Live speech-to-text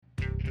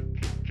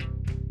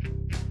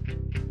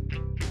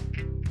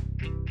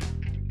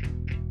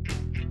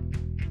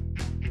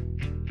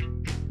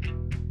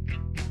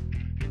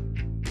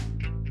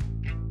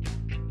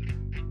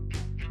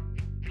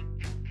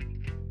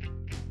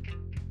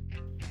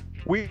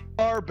We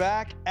are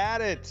back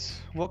at it.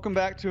 Welcome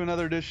back to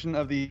another edition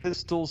of the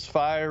Pistols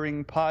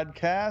Firing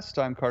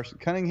Podcast. I'm Carson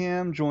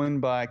Cunningham,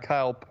 joined by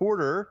Kyle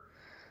Porter.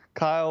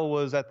 Kyle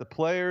was at the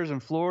Players in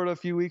Florida a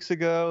few weeks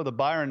ago. The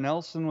Byron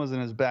Nelson was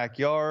in his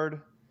backyard.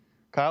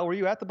 Kyle, were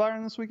you at the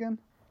Byron this weekend?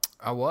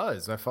 I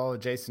was. I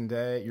followed Jason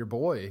Day, your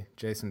boy,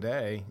 Jason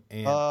Day.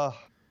 And how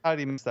did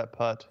he miss that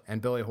putt?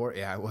 And Billy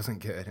Yeah, it wasn't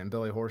good. And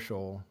Billy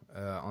Horschel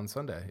on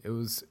Sunday. It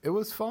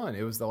was fun.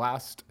 It was the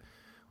last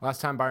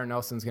time Byron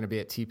Nelson's going to be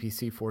at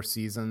TPC Four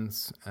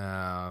Seasons.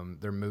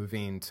 They're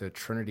moving to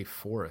Trinity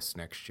Forest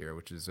next year,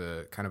 which is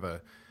a kind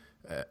of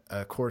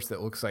a course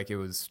that looks like it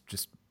was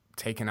just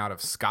taken out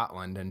of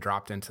Scotland and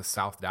dropped into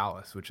South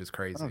Dallas, which is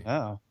crazy. Oh,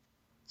 no.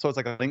 So it's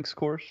like a links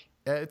course?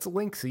 It's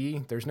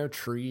linksy. There's no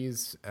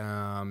trees.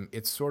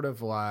 It's sort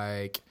of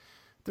like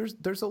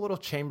there's a little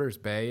Chambers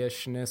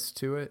Bay-ishness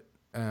to it.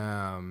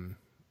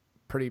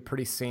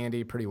 Pretty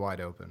sandy, pretty wide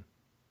open.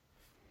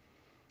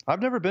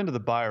 I've never been to the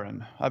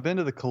Byron. I've been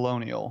to the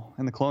Colonial,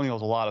 and the Colonial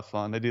is a lot of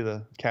fun. They do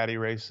the caddy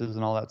races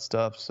and all that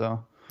stuff.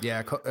 So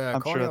yeah,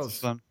 I'm sure that's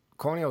fun.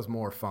 Colonial's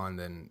more fun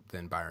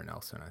than Byron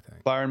Nelson, I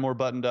think. Byron more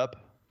buttoned up?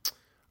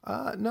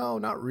 No,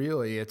 not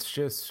really. It's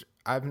just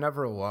I've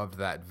never loved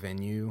that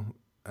venue.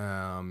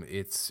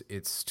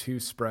 It's too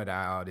spread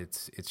out.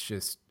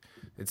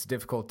 It's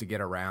difficult to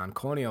get around.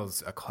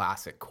 Colonial's a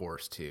classic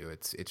course too.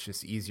 It's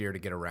just easier to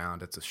get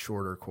around. It's a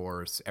shorter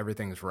course.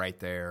 Everything's right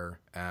there.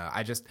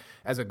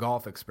 As a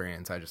golf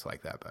experience, I just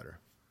like that better.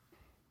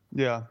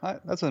 Yeah,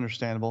 that's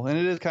understandable. And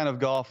it is kind of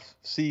golf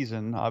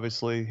season,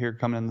 obviously, here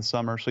coming in the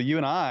summer. So we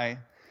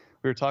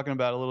were talking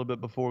about it a little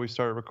bit before we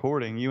started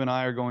recording. You and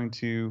I are going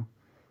to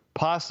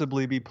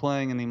possibly be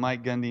playing in the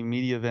Mike Gundy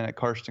media event at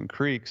Karsten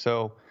Creek.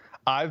 So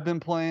I've been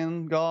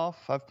playing golf.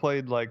 I've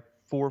played like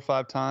 4 or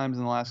 5 times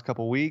in the last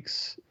couple of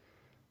weeks.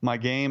 My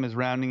game is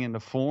rounding into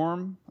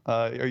form.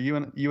 Are you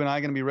and I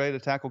going to be ready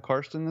to tackle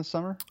Karsten this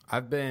summer?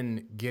 I've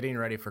been getting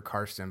ready for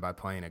Karsten by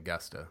playing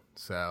Augusta.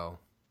 So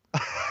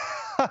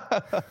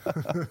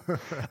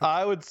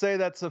I would say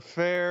that's a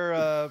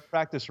fair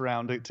practice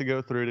round to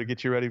go through to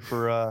get you ready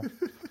for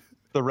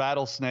the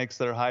rattlesnakes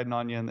that are hiding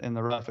on you in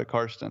the rough at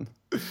Karsten.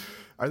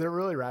 Are there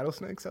really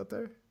rattlesnakes out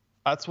there?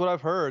 That's what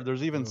I've heard.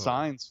 There's even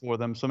signs for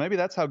them. So maybe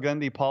that's how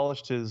Gundy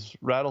polished his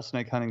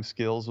rattlesnake hunting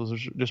skills, was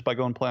just by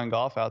going playing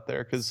golf out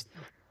there. Because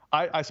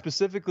I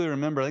specifically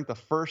remember, I think the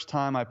first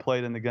time I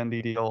played in the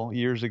Gundy deal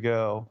years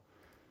ago,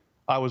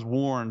 I was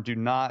warned, do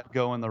not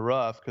go in the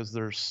rough because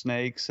there's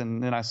snakes.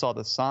 And then I saw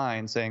the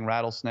sign saying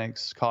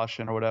rattlesnakes,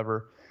 caution or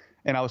whatever.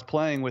 And I was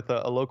playing with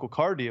a local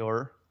car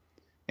dealer,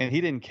 and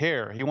he didn't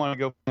care. He wanted to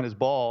go find his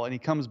ball, and he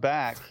comes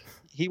back.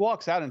 He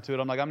walks out into it.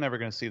 I'm like, I'm never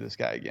going to see this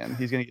guy again.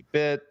 He's going to get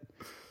bit.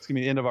 It's going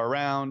to be the end of our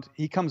round.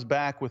 He comes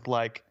back with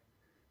like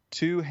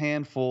 2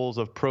 handfuls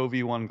of Pro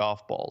V1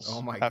 golf balls.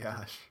 Oh my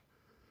gosh.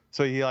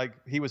 So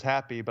he was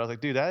happy, but I was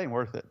like, dude, that ain't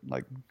worth it.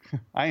 Like,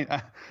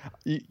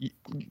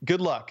 good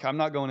luck. I'm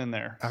not going in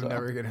there. I'm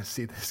never going to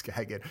see this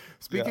guy again.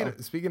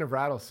 Speaking of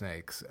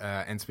rattlesnakes,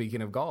 and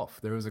speaking of golf,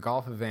 there was a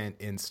golf event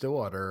in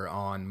Stillwater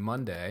on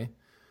Monday,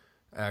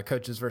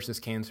 Coaches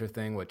versus Cancer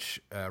thing,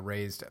 which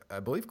raised,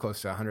 I believe,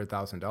 close to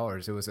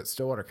 $100,000. It was at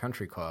Stillwater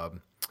Country Club.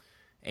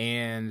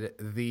 And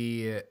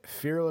the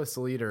fearless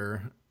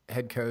leader,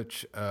 head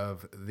coach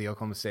of the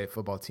Oklahoma State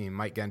football team,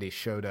 Mike Gundy,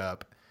 showed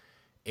up.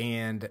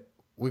 And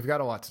we've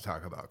got a lot to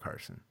talk about,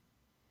 Carson.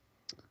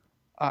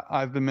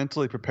 I've been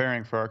mentally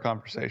preparing for our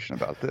conversation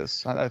about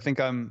this. I think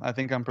I'm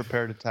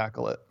prepared to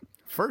tackle it.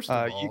 First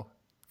of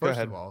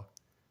all,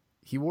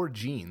 he wore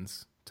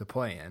jeans to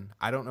play in.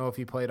 I don't know if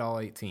he played all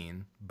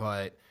 18,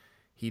 but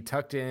he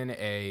tucked in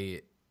a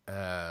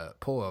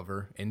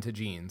pullover into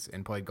jeans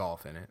and played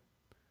golf in it,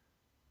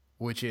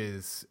 which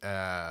is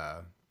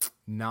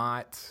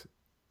not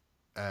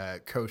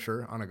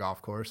kosher on a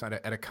golf course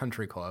at a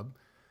country club.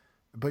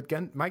 But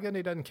Mike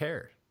Gundy doesn't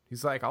care.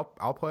 He's like,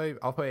 I'll play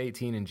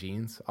 18 in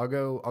jeans. I'll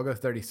go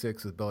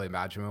 36 with Billy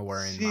Madjuma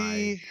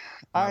wearing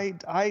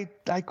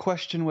I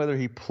question whether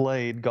he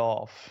played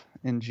golf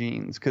in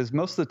jeans, because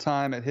most of the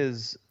time at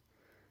his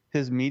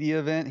media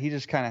event, he's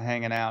just kind of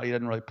hanging out. He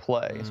doesn't really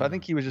play. So I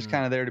think he was just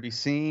kind of there to be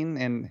seen.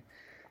 And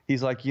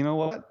he's like, you know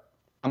what?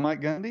 I'm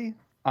Mike Gundy.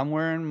 I'm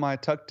wearing my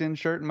tucked in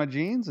shirt and my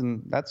jeans,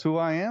 and that's who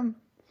I am.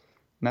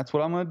 And that's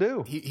what I'm going to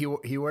do.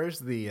 He wears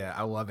the,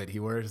 I love it. He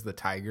wears the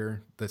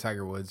Tiger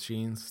Woods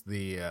jeans,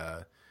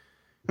 the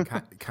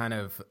kind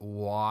of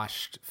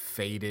washed,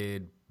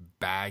 faded,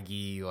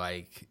 baggy,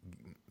 like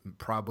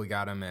probably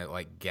got him at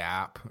like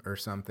Gap or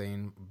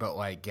something, but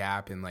like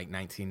Gap in like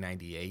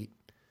 1998.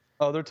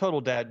 Oh, they're total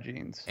dad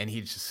jeans. And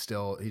he just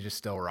still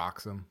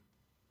rocks them.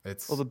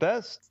 The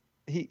best.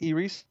 He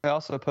recently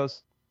also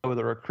posted with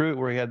a recruit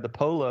where he had the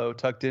polo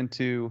tucked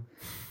into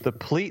the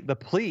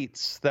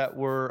pleats that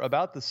were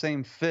about the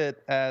same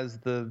fit as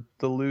the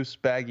loose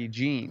baggy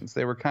jeans.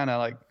 They were kind of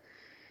like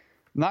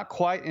not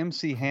quite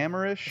MC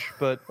Hammerish,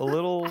 but a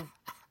little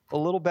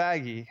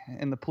baggy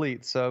in the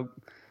pleats. So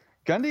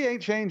Gundy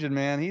ain't changing,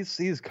 man.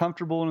 He's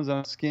comfortable in his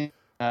own skin.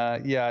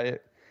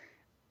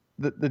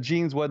 the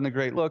jeans wasn't a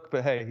great look,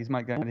 but hey, he's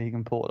Mike Gundy. He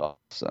can pull it off.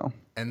 So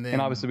and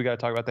obviously we got to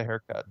talk about the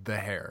haircut. The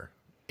hair.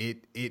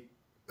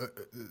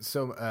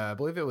 So I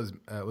believe it was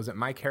it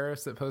Mike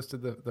Harris that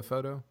posted the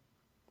photo?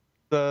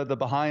 The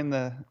behind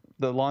the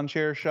lawn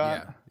chair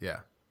shot. Yeah.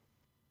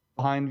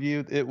 Behind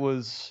view. It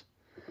was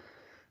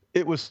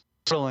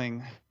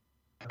thrilling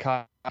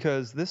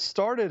because this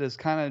started as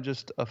kind of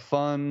just a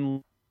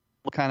fun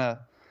kind of.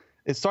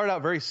 It started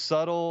out very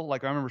subtle.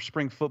 Like I remember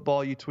spring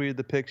football, you tweeted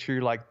the picture.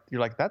 You're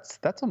like that's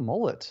a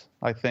mullet,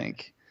 I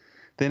think.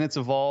 Then it's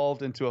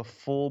evolved into a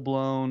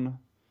full-blown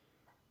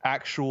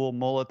actual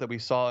mullet that we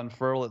saw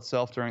unfurl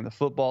itself during the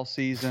football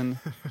season.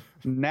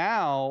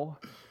 Now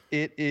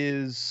it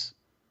is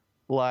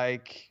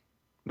like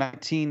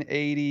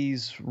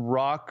 1980s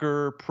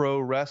rocker pro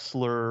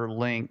wrestler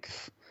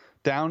length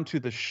down to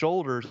the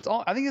shoulders.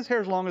 I think his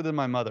hair is longer than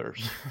my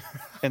mother's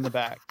in the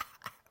back.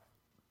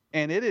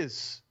 And it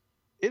is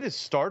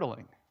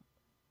startling.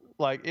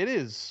 Like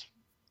it's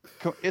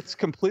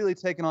completely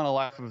taken on a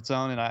life of its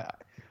own. And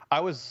I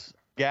was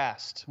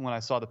gassed when I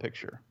saw the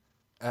picture.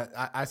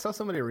 I saw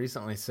somebody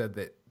recently said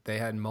that they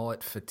had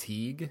mullet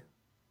fatigue.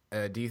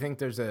 Do you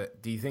think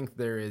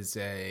is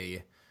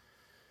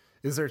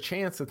there a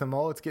chance that the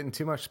mullet's getting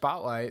too much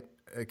spotlight,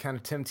 kind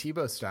of Tim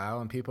Tebow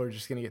style, and people are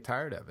just going to get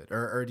tired of it?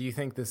 Or do you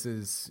think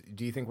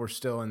we're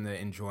still in the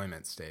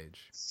enjoyment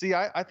stage? See,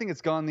 I think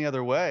it's gone the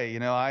other way. You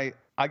know, I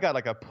got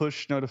like a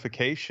push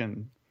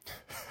notification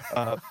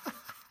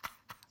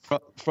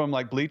from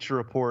like Bleacher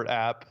Report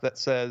app that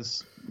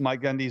says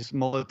Mike Gundy's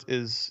mullet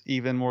is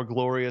even more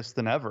glorious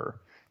than ever.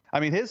 I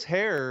mean, his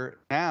hair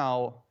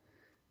now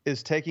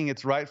is taking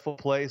its rightful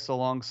place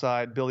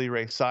alongside Billy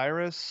Ray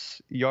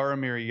Cyrus,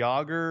 Jaromir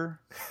Jagr,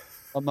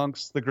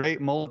 amongst the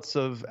great mullets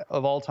of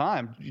all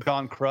time.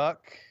 John Kruk.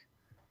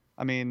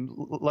 I mean,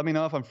 let me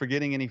know if I'm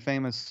forgetting any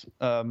famous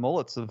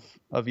mullets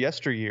of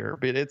yesteryear,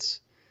 but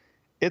it's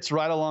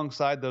right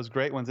alongside those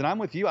great ones. And I'm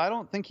with you. I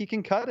don't think he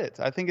can cut it.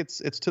 I think it's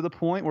to the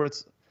point where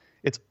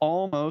it's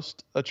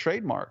almost a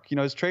trademark. You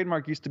know, his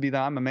trademark used to be the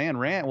 "I'm a man"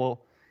 rant.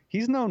 Well,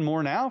 he's known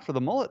more now for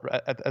the mullet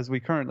as we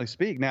currently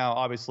speak. Now,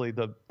 obviously,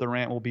 the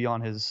rant will be on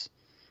his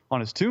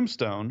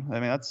tombstone. I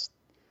mean, that's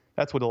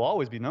what he'll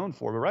always be known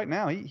for. But right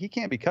now, he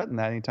can't be cutting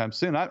that anytime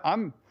soon.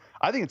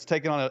 I think it's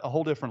taken on a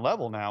whole different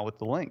level now with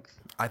the length.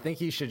 I think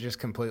he should just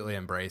completely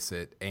embrace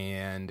it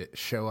and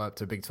show up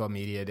to Big 12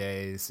 Media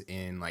Days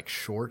in like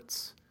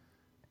shorts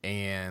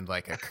and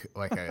like a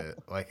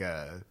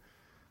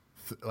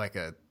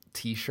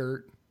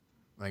t-shirt,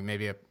 like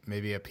maybe a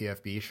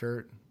PFB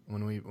shirt.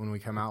 When we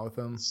come out with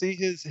them. See,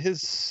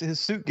 his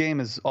suit game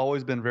has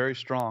always been very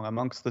strong,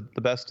 amongst the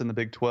best in the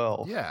Big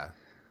 12. Yeah.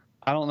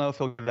 I don't know if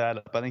he'll give that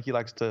up. I think he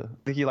likes to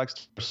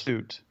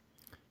suit.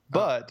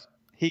 But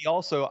he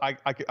also I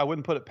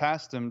wouldn't put it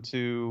past him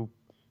to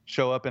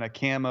show up in a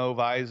camo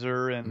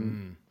visor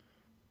and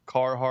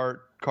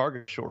Carhartt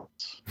cargo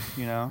shorts,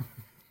 you know,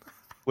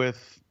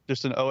 with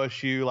just an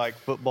OSU like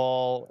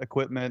football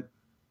equipment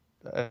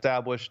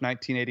established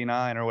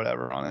 1989 or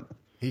whatever on it.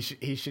 He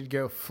should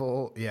go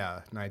full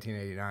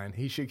 1989.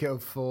 He should go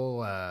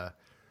full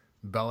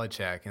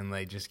Belichick and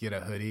like just get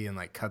a hoodie and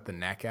like cut the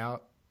neck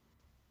out,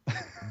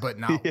 but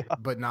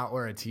not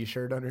wear a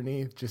t-shirt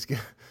underneath. Just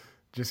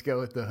go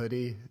with the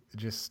hoodie,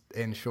 just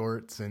in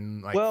shorts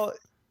and like. Well,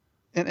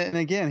 and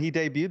again, he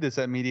debuted this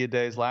at Media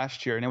Days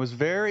last year, and it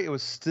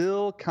was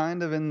still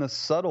kind of in the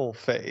subtle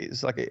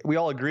phase. Like we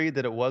all agreed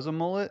that it was a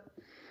mullet,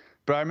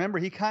 but I remember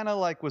he kind of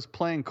like was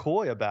playing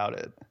coy about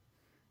it.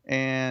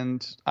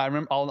 And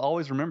I'll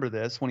always remember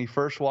this when he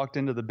first walked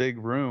into the big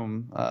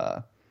room.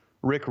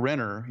 Rick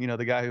Renner, you know,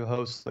 the guy who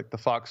hosts like the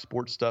Fox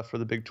Sports stuff for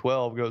the Big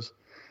 12, goes,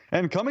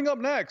 "And coming up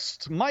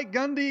next, Mike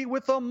Gundy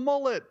with a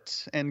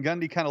mullet." And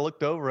Gundy kind of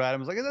looked over at him,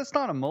 was like, "That's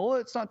not a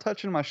mullet. It's not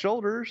touching my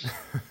shoulders."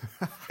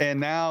 And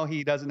now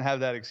he doesn't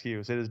have that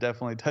excuse. It is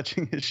definitely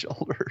touching his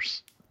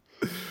shoulders.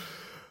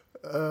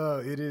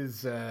 It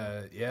is,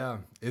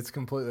 it's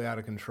completely out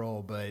of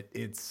control, but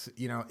it's,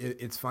 you know,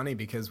 it's funny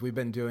because we've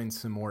been doing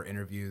some more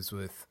interviews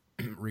with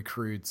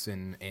recruits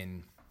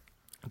and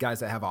guys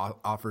that have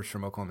offers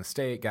from Oklahoma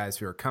State, guys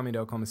who are coming to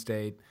Oklahoma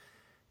State.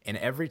 And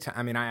every time,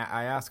 I mean,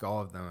 I ask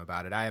all of them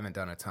about it. I haven't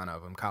done a ton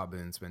of them. Kyle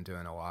Boone's been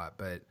doing a lot,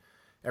 but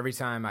every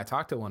time I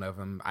talk to one of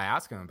them, I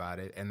ask them about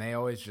it, and they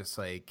always just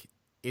like,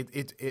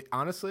 it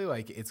honestly,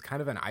 like, it's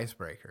kind of an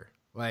icebreaker.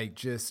 Like,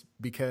 just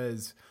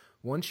because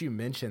once you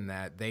mention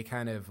that, they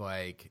kind of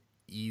like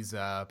ease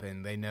up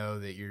and they know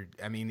that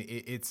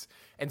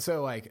and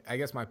so like, I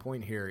guess my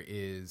point here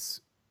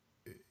is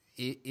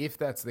if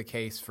that's the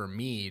case for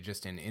me,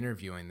 just in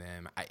interviewing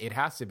them, it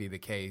has to be the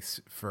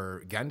case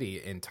for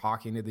Gundy in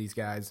talking to these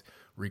guys,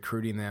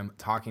 recruiting them,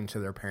 talking to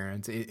their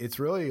parents. It's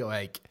really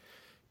like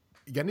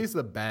Gundy's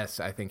the best,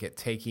 I think, at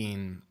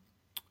taking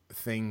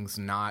things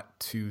not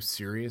too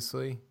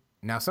seriously.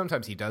 Now,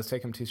 sometimes he does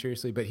take them too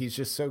seriously, but he's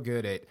just so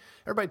good at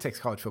 – everybody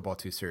takes college football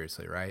too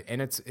seriously, right? And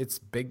it's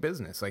big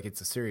business. Like, it's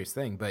a serious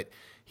thing. But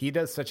he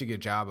does such a good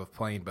job of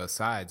playing both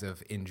sides,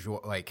 of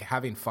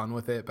having fun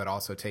with it, but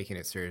also taking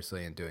it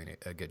seriously and doing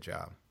a good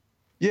job.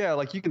 Yeah,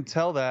 like you can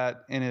tell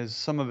that in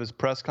some of his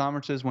press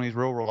conferences when he's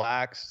real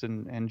relaxed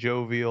and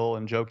jovial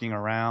and joking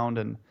around.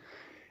 And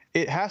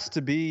it has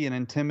to be an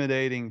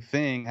intimidating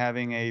thing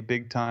having a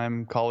big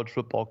time college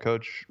football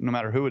coach, no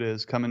matter who it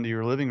is, come into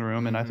your living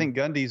room. And I think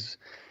Gundy's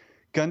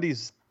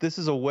this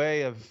is a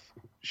way of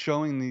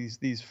showing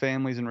these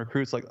families and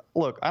recruits, like,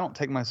 look, I don't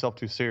take myself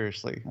too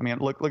seriously. I mean,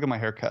 look at my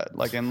haircut.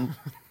 Like, and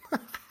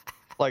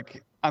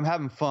like I'm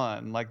having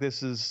fun. Like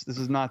this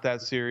is not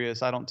that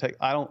serious. I don't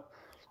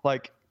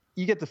like,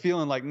 you get the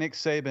feeling like Nick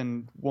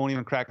Saban won't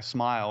even crack a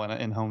smile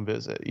in home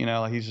visit. You know,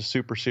 like he's just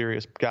super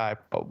serious guy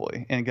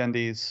probably. And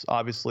Gundy's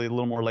obviously a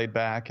little more laid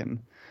back, and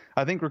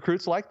I think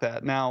recruits like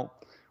that. Now,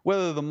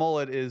 whether the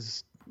Mullet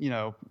is, you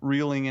know,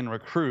 reeling in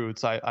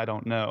recruits, I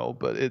don't know,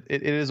 but it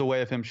is a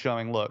way of him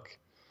showing, look,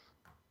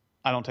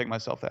 I don't take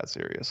myself that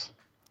serious.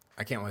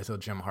 I can't wait till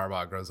Jim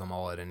Harbaugh grows a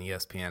mullet and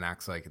ESPN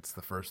acts like it's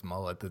the first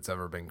mullet that's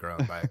ever been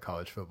grown by a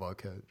college football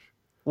coach.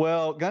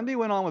 Well, Gundy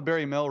went on with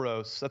Barry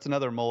Melrose. That's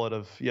another mullet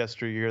of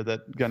yesteryear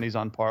that Gundy's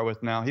on par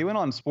with now. He went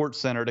on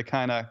SportsCenter to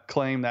kind of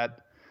claim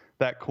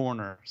that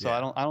corner. So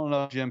yeah. I don't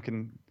know if Jim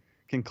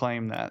can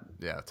claim that.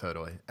 Yeah,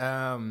 totally.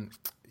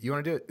 You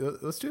want to do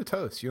it? Let's do a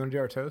toast. You want to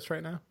do our toast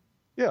right now?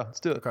 Yeah,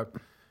 let's do it. Okay.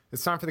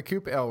 It's time for the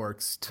Coop Ale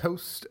Works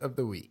Toast of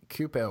the Week.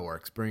 Coop Ale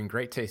Works, brewing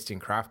great tasting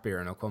craft beer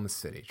in Oklahoma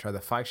City. Try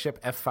the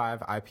flagship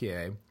F5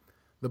 IPA,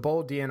 the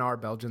bold DNR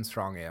Belgian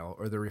Strong Ale,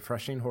 or the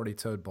refreshing Horty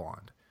Toad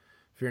Blonde.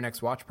 For your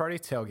next watch party,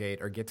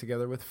 tailgate, or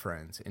get-together with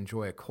friends,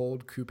 enjoy a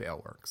cold Coop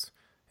Ale Works.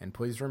 And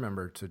please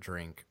remember to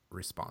drink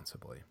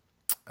responsibly.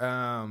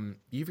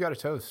 You've got a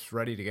toast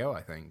ready to go,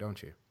 I think,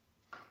 don't you?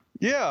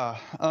 Yeah.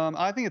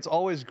 I think it's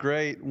always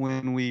great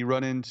when we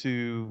run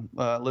into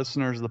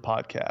listeners of the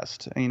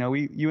podcast. You know,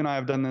 you and I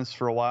have done this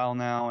for a while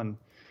now, and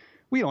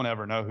we don't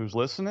ever know who's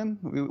listening.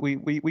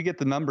 We get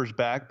the numbers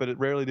back, but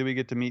rarely do we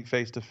get to meet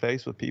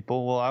face-to-face with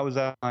people. Well, I was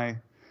at my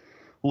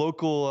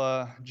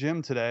local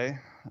gym today,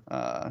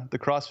 the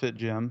CrossFit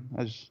gym,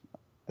 as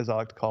I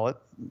like to call it,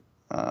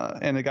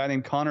 and a guy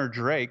named Connor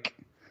Drake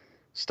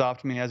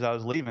stopped me as I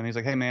was leaving. He's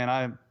like, "Hey man,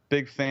 I'm a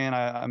big fan.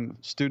 I'm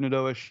a student at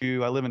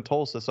OSU. I live in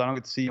Tulsa, so I don't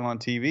get to see you on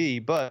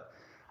TV, but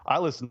I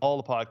listen to all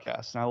the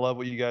podcasts, and I love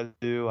what you guys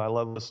do. I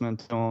love listening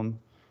to them.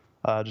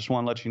 Just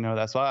want to let you know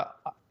that. So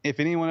if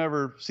anyone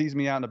ever sees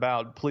me out and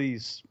about,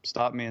 please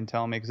stop me and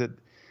tell me, because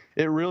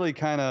it really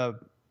kind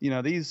of, you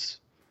know, these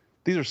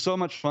are so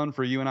much fun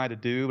for you and I to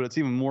do, but it's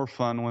even more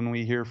fun when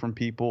we hear from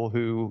people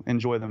who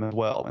enjoy them as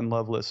well and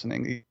love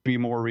listening. It gives me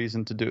more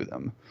reason to do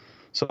them.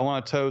 So I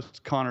want to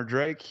toast Connor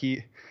Drake.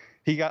 I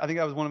think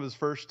that was one of his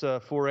first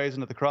forays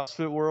into the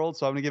CrossFit world,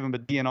 so I'm going to give him a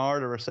DNR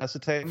to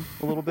resuscitate him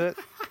a little bit.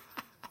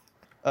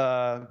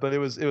 But it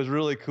was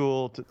really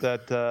cool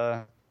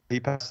that he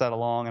passed that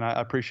along, and I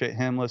appreciate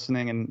him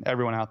listening and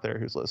everyone out there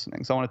who's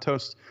listening. So I want to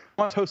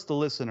toast the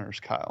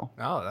listeners, Kyle.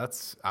 Oh,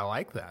 I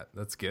like that.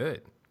 That's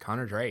good.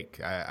 Connor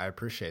Drake. I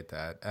appreciate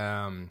that.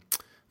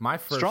 My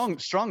first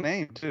strong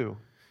name too.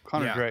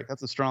 Connor Drake.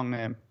 That's a strong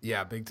name.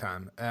 Yeah, big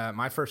time.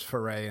 My first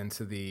foray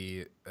into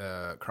the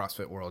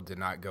CrossFit world did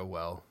not go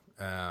well.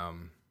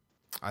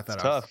 I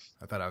thought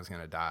I was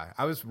going to die.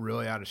 I was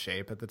really out of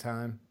shape at the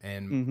time,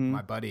 and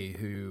my buddy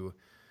who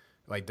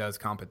does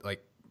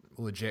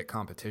legit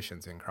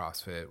competitions in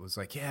CrossFit was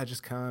like, "Yeah,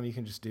 just come. You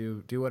can just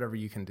do whatever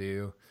you can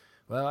do."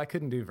 Well, I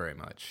couldn't do very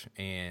much,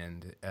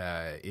 and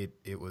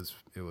it was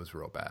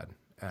real bad.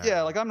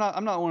 Yeah, like I'm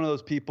not one of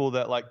those people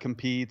that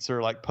competes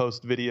or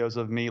post videos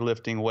of me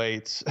lifting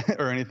weights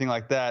or anything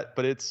like that,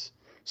 but it's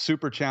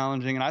super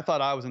challenging, and I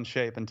thought I was in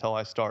shape until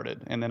I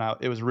started, and then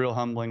it was real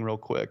humbling real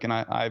quick, and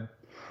I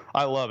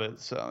love it.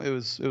 So it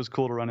was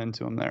cool to run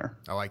into him there.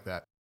 I like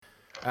that.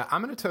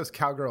 I'm going to toast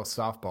Cowgirl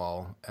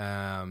softball.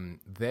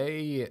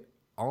 They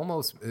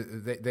almost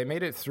they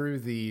made it through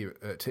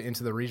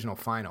into the regional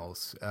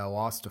finals,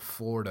 lost to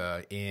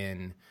Florida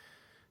in,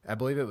 I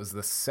believe it was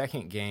the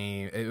second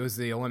game. It was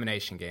the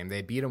elimination game.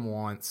 They beat them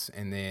once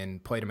and then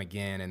played them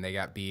again, and they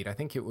got beat. I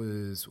think it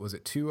was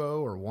it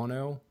 2-0 or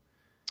 1-0?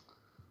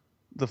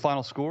 The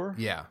final score?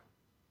 Yeah.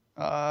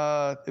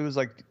 It was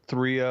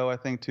 3-0, I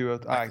think,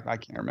 2-0. I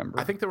can't remember.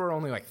 I think there were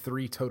only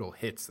 3 total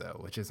hits though,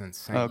 which is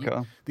insane.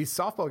 Okay. These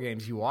softball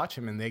games, you watch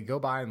them and they go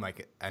by in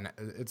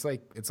it's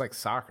like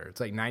soccer.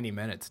 It's 90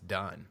 minutes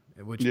done,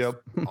 which is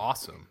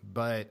awesome.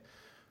 But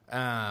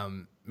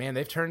man,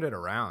 they've turned it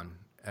around.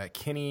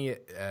 Kenny,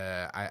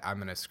 I'm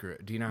gonna screw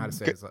it. Do you know how to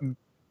say his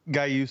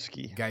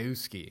Gajewski?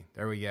 Gajewski.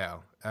 There we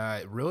go.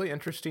 Really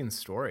interesting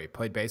story.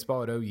 Played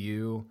baseball at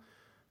OU.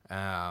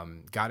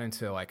 Got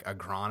into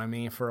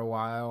agronomy for a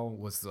while.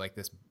 Was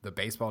the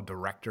baseball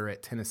director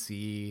at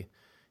Tennessee.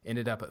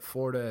 Ended up at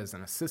Florida as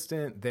an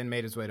assistant. Then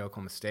made his way to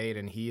Oklahoma State,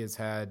 and he has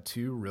had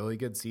 2 really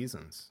good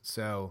seasons.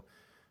 So.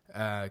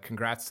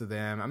 Congrats to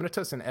them. I'm going to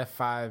toast an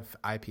F5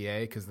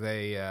 IPA because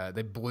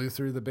they blew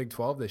through the Big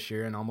 12 this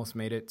year and almost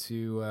made it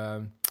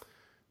to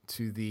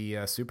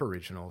the Super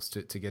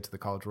Regionals to get to the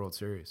College World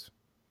Series.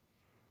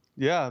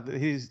 Yeah,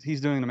 he's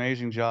doing an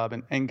amazing job.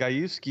 And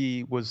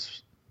Gajewski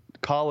was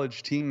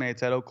college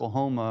teammates at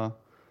Oklahoma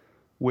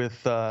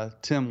with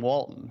Tim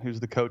Walton, who's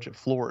the coach at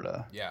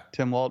Florida. Yeah.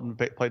 Tim Walton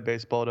played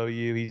baseball at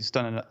OU. He's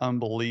done an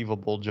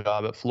unbelievable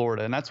job at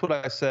Florida. And that's what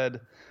I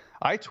said.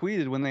 I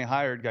tweeted when they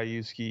hired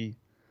Gajewski,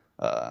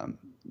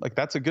 like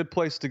that's a good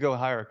place to go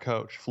hire a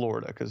coach,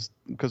 Florida,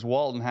 because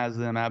Walton has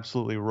them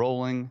absolutely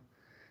rolling.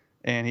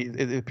 And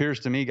it appears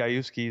to me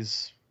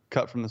Gajewski's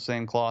cut from the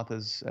same cloth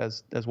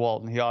as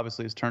Walton. He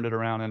obviously has turned it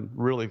around in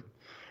really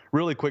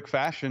quick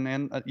fashion,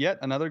 and yet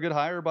another good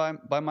hire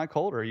by Mike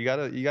Holder. You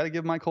gotta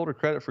give Mike Holder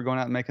credit for going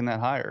out and making that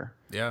hire.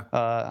 Yeah,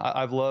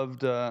 I've loved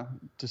to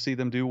see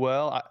them do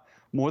well.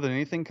 More than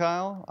anything,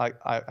 Kyle, I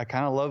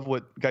kind of love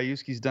what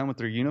Gajewski's done with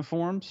their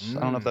uniforms. I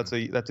don't know if that's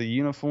a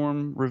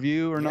uniform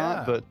review or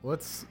not, but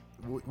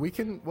we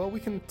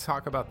can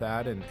talk about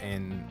that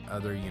and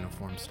other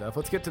uniform stuff.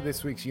 Let's get to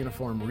this week's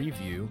uniform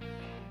review.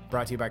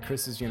 Brought to you by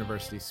Chris's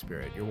University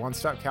Spirit, your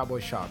one-stop Cowboy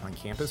shop on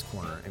Campus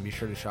Corner, and be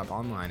sure to shop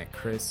online at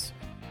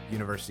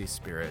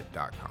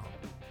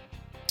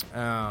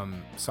chrisuniversityspirit.com.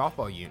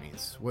 Softball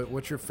unis.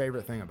 What's your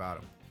favorite thing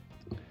about them?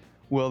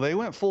 Well, they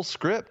went full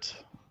script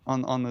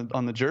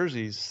on the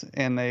jerseys,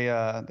 and they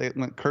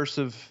went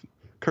cursive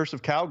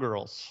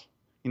cowgirls.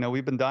 You know,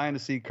 we've been dying to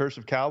see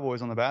cursive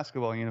cowboys on the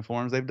basketball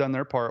uniforms. They've done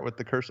their part with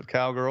the cursive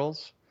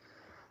cowgirls.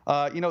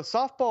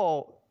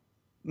 Softball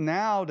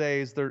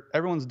nowadays,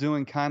 everyone's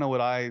doing kind of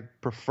what I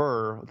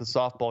prefer with the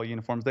softball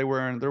uniforms. They're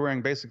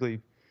wearing basically,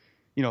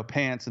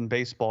 pants and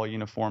baseball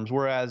uniforms.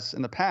 Whereas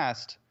in the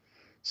past,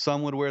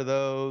 some would wear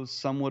those,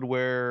 some would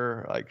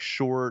wear like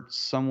shorts,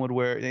 some would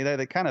wear.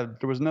 There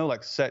was no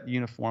like set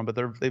uniform, but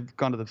they've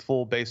gone to the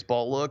full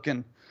baseball look,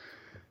 and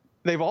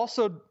they've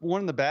also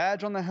worn the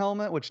badge on the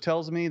helmet, which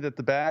tells me that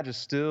the badge is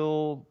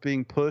still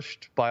being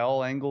pushed by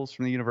all angles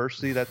from the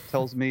university. That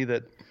tells me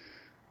that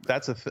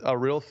that's a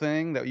real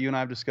thing that you and I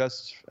have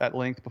discussed at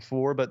length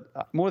before. But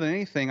more than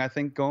anything, I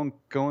think going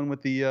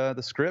with the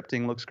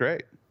scripting looks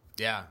great.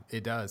 Yeah,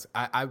 it does.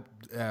 I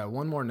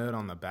one more note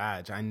on the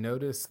badge. I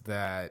noticed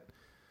that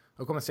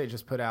Oklahoma State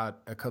just put out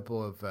a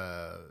couple of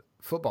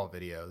football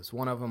videos.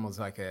 One of them was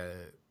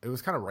it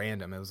was kind of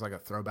random. It was like a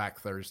throwback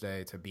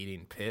Thursday to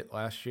beating Pitt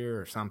last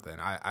year or something.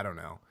 I don't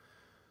know.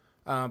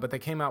 But they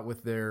came out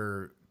with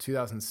their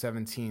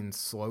 2017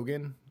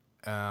 slogan,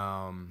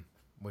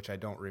 which I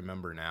don't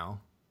remember now.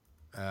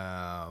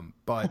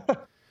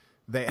 But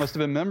they must have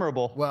been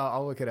memorable. Well,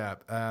 I'll look it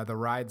up. The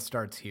ride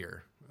starts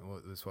here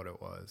was what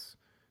it was.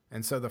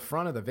 And so the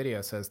front of the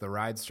video says the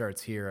ride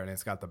starts here, and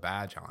it's got the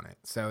badge on it.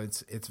 So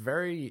it's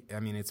very,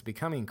 it's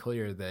becoming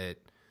clear that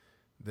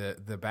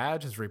the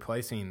badge is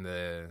replacing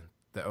the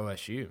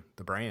OSU,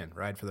 the brand,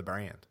 Ride for the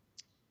Brand.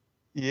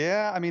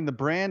 Yeah, the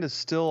brand is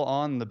still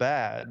on the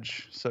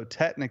badge. So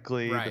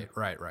technically right.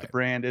 The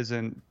brand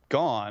isn't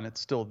gone.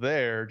 It's still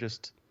there,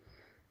 just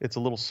it's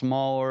a little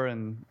smaller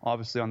and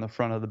obviously on the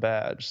front of the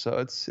badge. So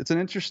it's an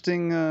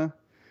interesting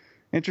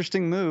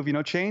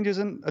move. Change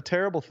isn't a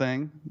terrible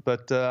thing,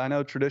 but I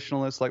know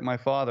traditionalists like my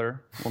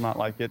father will not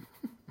like it.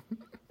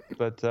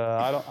 But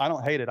I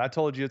don't hate it. I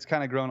told you it's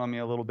kind of grown on me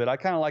a little bit. I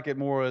kind of like it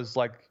more as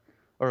like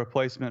a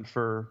replacement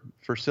for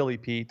Silly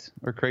Pete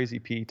or Crazy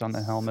Pete on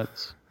the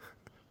helmets.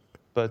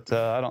 But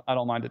I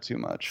don't mind it too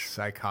much.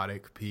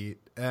 Psychotic Pete.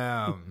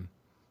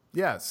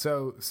 Yeah,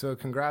 so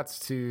congrats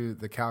to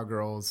the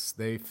Cowgirls.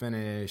 They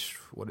finished,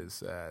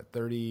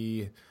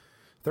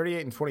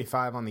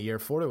 38-25 on the year.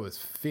 Florida was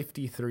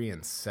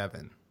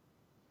 53-7,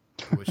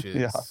 which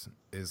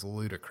is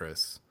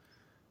ludicrous.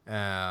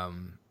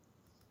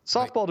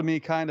 Softball to me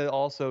kind of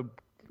also,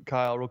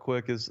 Kyle, real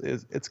quick, is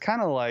it's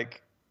kind of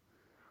like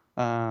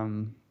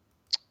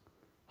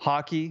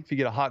hockey. If you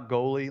get a hot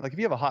goalie, like if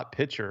you have a hot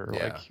pitcher,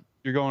 like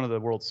you're going to the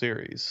World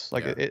Series.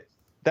 Like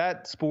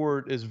that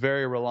sport is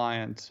very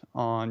reliant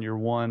on your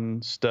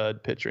one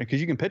stud pitcher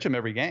because you can pitch them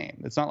every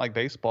game. It's not like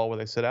baseball where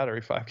they sit out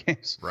every 5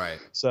 games. Right.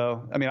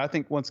 So, I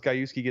think once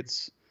Gajewski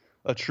gets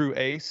a true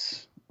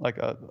ace, like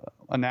a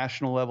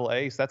national level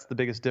ace, that's the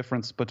biggest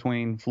difference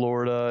between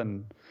Florida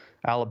and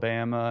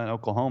Alabama and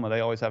Oklahoma.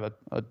 They always have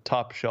a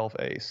top shelf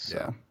ace.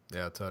 So.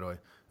 Yeah, totally.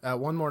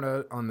 One more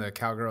note on the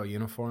Cowgirl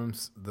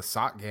uniforms. The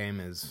sock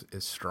game is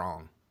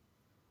strong.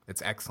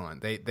 It's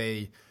excellent.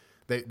 They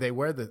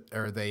wear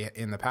they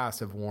in the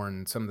past have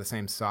worn some of the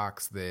same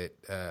socks that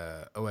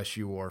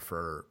OSU wore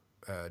for.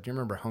 Do you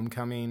remember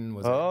homecoming?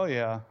 Oh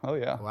yeah.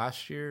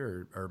 Last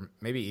year or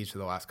maybe each of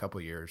the last couple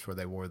of years where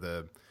they wore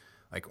the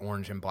like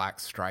orange and black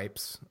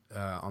stripes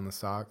on the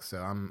socks. So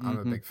I'm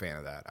a big fan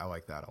of that. I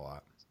like that a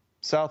lot.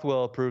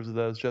 Southwell approves of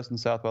those. Justin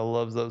Southwell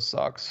loves those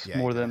socks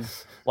more than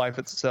life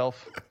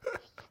itself.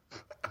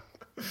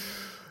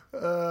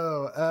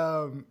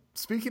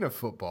 Speaking of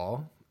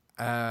football.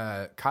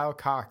 Kyle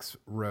Cox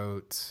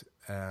wrote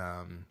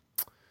a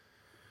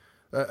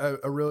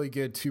really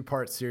good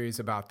 2-part series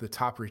about the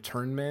top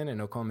return men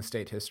in Oklahoma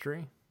State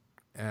history.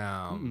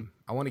 I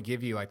want to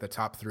give you like the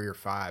top 3 or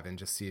 5 and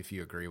just see if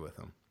you agree with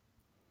them.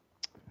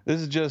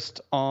 This is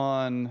just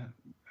on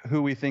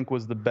who we think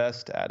was the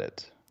best at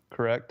it,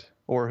 correct?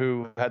 Or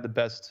who had the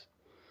best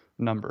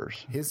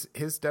numbers.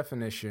 His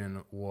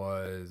definition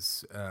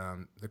was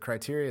the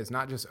criteria is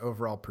not just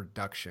overall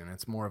production.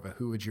 It's more of a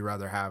who would you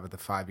rather have at the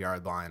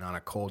 5-yard line on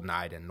a cold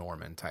night in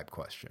Norman type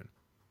question.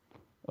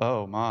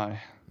 Oh my.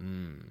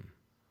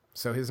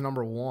 So his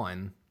number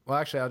 1. Well,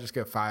 actually, I'll just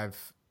go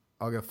 5.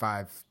 I'll go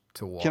 5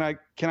 to 1.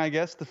 Can I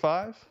guess the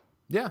 5?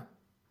 Yeah.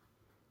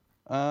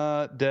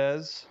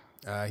 Dez.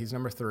 He's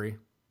number 3.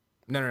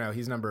 No.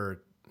 He's not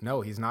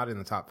in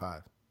the top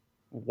 5.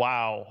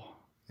 Wow.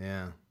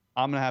 Yeah.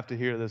 I'm going to have to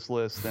hear this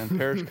list then.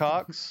 Parrish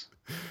Cox.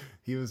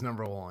 He was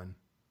number 1.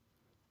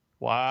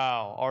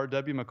 Wow.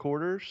 R.W.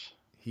 McQuarters.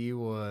 He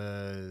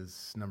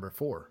was number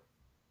 4.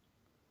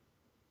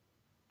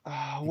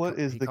 What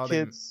is the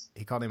kid's?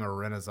 He called him a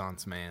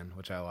Renaissance man,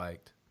 which I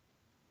liked.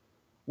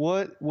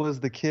 What was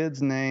the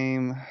kid's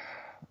name?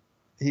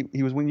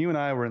 He was when you and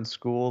I were in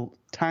school.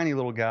 Tiny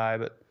little guy,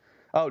 but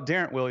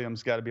Darrent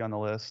Williams got to be on the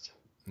list.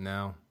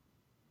 No.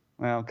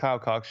 Well, Kyle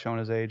Cox showing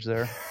his age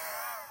there.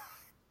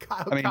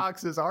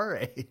 Cox is our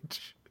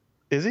age.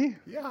 Is he?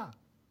 Yeah.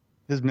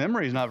 His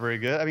memory's not very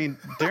good. I mean,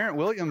 Darrent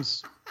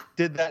Williams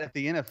did that at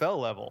the NFL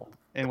level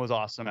and was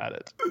awesome at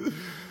it.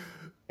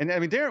 And I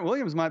mean, Darrent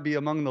Williams might be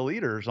among the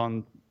leaders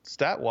on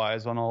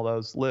stat-wise on all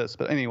those lists.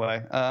 But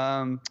anyway,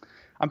 I'm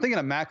thinking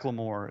of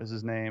Macklemore is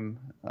his name.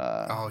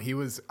 He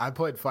was. I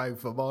played flag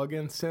football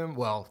against him.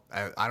 Well,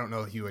 I don't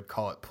know if you would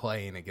call it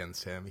playing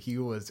against him. He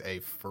was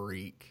a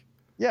freak.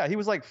 Yeah, he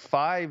was like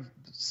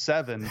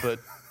 5'7", but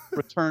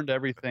returned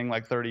everything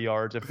like 30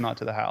 yards, if not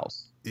to the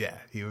house. Yeah,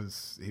 he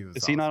was. Is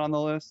awesome. He not on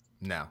the list?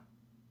 No.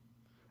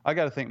 I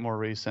got to think more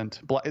recent.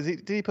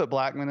 Did he put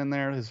Blackman in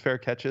there? His fair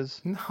catches?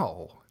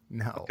 No.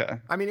 Okay.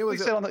 I mean, it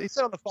was. He said on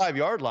the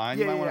 5-yard line.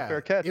 Yeah, you might want a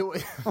fair catch.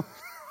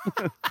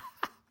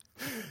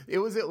 It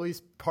was at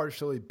least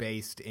partially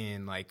based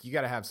in like you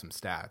got to have some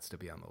stats to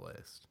be on the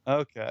list.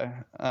 Okay.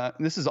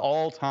 This is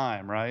all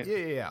time, right?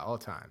 Yeah, all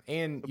time.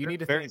 And you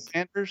need to Barry think.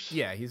 Sanders?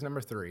 Yeah, he's number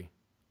 3.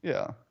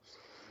 Yeah.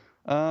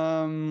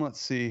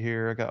 Let's see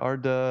here. I got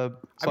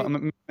R-Dub. So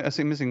I'm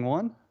missing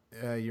 1?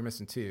 You're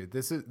missing 2.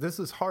 This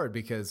is hard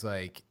because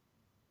like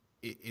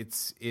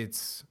it's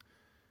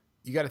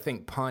you got to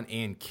think punt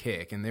and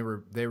kick, and they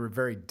were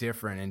very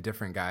different, and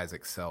different guys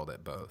excelled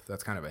at both.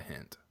 That's kind of a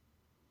hint.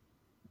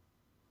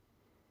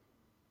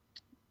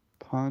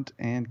 Punt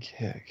and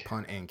kick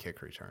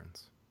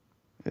returns.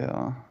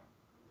 Yeah.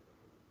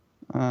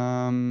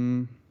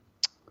 I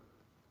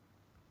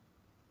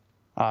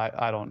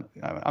don't.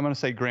 I'm going to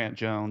say Grant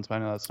Jones, but I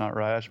know that's not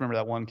right. I just remember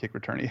that one kick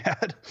return he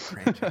had.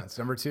 Grant Jones.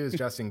 Number 2 is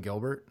Justin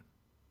Gilbert.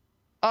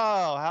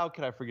 Oh, how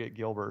could I forget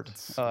Gilbert?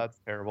 That's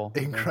terrible.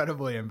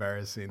 Incredibly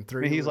embarrassing.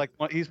 3. I mean,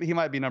 he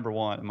might be number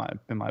 1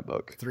 in my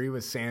book. 3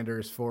 was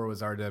Sanders, 4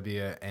 was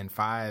RW, and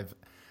 5.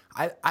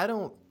 I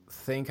don't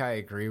think I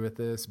agree with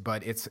this,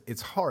 but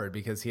it's hard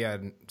because he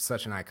had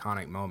such an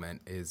iconic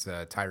moment. Is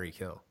Tyreek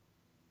Hill?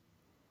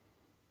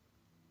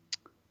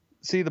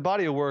 See the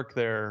body of work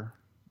there.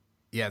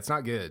 Yeah, it's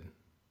not good.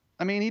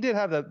 I mean, he did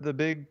have the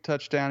big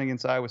touchdown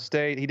against Iowa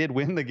State. He did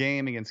win the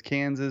game against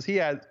Kansas. He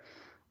had.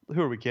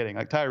 Who are we kidding?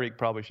 Like Tyreek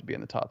probably should be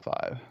in the top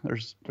 5.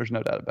 There's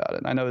no doubt about it.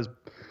 And I know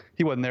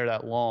he wasn't there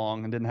that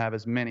long and didn't have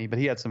as many, but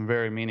he had some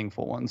very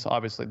meaningful ones.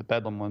 Obviously, the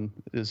Bedlam one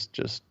is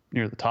just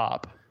near the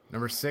top.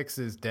 Number 6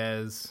 is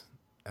Dez.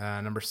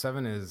 Number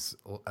 7 is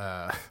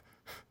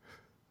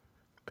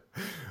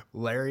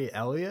Larry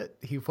Elliott.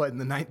 He played in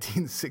the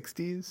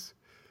 1960s.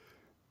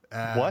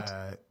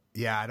 What?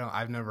 Yeah,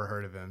 I've never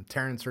heard of him.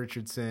 Terrence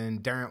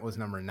Richardson. Darrent was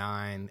number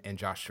 9, and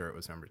Josh Stewart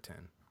was number 10.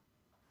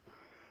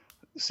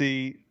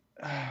 See,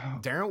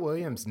 Darrent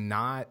Williams,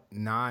 not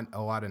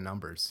a lot of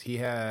numbers. He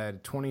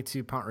had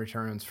 22 punt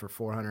returns for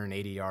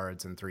 480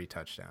 yards and 3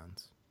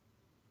 touchdowns.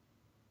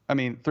 I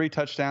mean, 3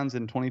 touchdowns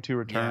and 22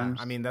 returns.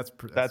 Yeah, I mean that's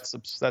got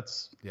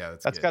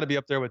to be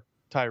up there with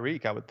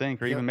Tyreek, I would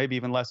think, or maybe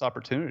even less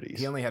opportunities.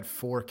 He only had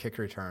 4 kick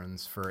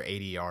returns for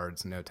 80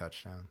 yards, no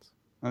touchdowns.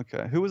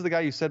 Okay, who was the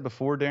guy you said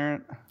before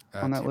Darrent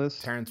on that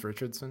list? Terrence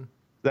Richardson.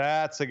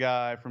 That's a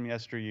guy from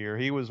yesteryear.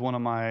 He was one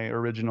of my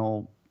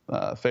original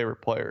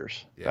favorite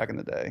players back in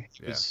the day.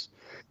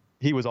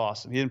 He was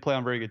awesome. He didn't play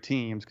on very good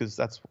teams because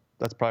that's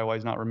probably why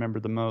he's not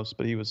remembered the most.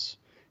 But he was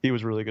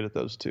really good at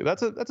those 2.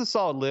 That's a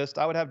solid list.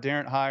 I would have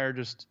Darrent higher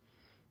just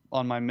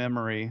on my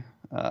memory,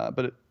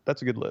 but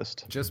that's a good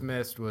list. Just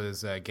missed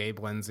was Gabe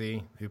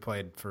Lindsey, who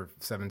played for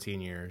 17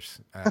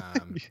 years.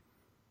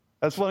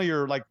 That's one of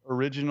your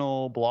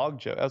original blog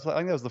jokes. I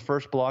think that was the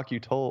first block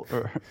you told,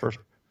 or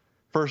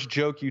first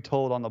joke you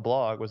told on the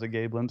blog was a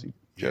Gabe Lindsey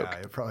joke. Yeah,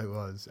 it probably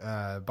was.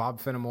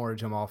 Bob Finnemore,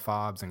 Jamal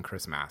Fobbs, and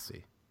Chris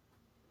Massey.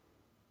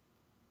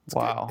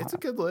 Wow, it's a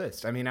good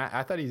list. I mean,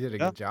 I thought he did a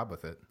good job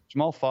with it.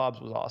 Jamal Fobbs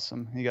was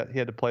awesome. He had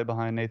to play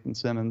behind Nathan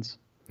Simmons.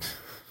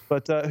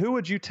 But who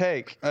would you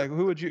take?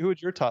 Who would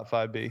your top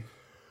 5 be?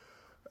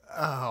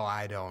 Oh,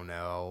 I don't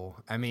know.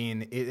 I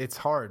mean, it's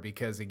hard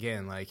because,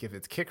 again, if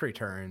it's kick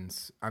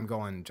returns, I'm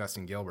going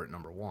Justin Gilbert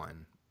number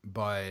 1.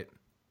 But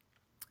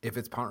if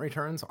it's punt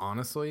returns,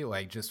 honestly,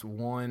 just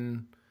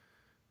one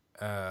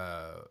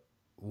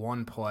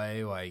one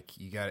play, like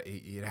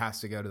it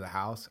has to go to the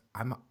house,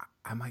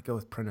 I might go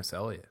with Prentice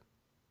Elliott.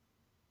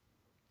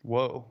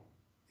 Whoa.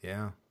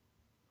 Yeah.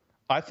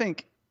 I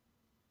think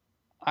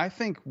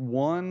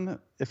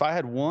if I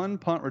had one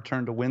punt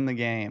return to win the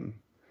game,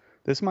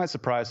 this might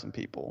surprise some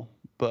people,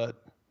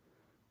 but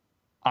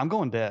I'm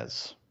going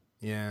Dez.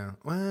 Yeah.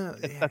 Well,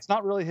 yeah. That's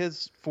not really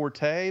his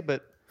forte,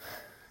 but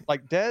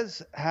like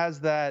Dez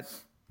has that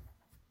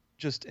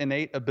just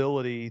innate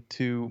ability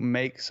to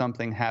make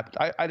something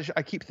happen.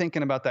 I keep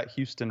thinking about that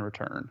Houston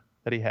return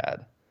that he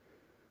had.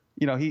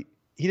 You know, he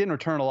didn't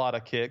return a lot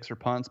of kicks or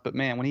punts, but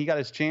man, when he got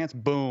his chance,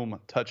 boom,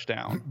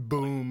 touchdown.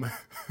 Boom.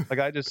 Like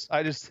I just,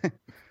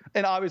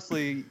 and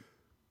obviously,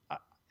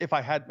 if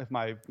I had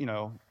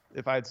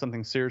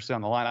something seriously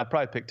on the line, I'd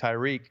probably pick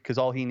Tyreek because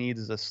all he needs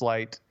is a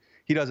slight.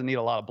 He doesn't need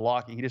a lot of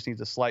blocking. He just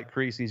needs a slight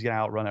crease. And he's going to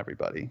outrun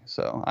everybody.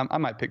 So I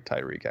might pick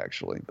Tyreek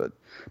actually, but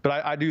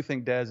I do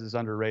think Dez is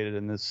underrated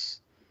in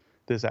this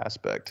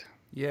aspect.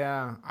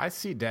 Yeah, I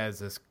see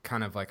Dez as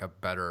kind of like a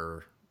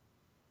better,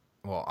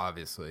 well,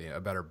 obviously a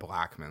better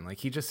Blackman. Like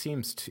he just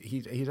seems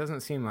he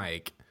doesn't seem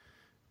like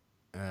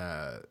he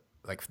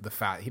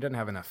doesn't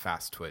have enough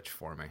fast twitch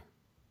for me.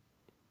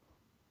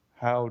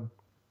 How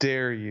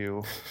dare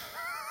you?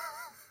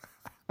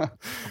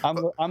 I'm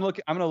going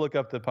to look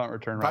up the punt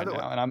return right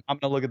now, and I'm going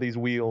to look at these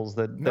wheels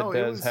that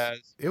Dez has.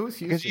 It was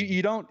huge because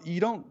you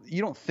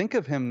don't think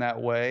of him that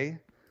way,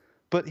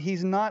 but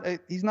he's not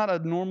a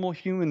normal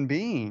human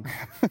being.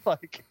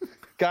 Like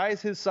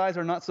guys his size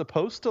are not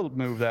supposed to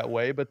move that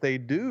way, but they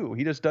do.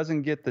 He just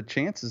doesn't get the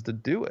chances to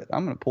do it.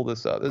 I'm going to pull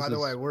this up. By the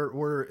way,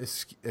 we're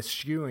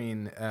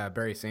eschewing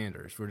Barry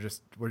Sanders. We're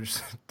just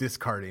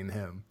discarding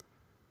him.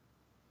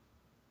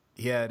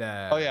 He had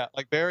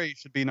like Barry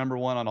should be number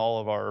one on all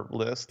of our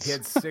lists. He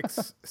had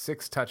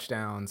six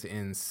touchdowns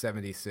in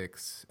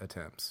 76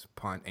 attempts,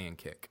 punt and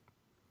kick.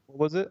 What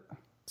was it?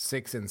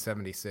 6 in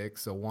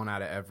 76, so 1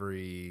 out of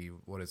every,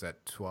 what is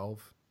that,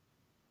 12?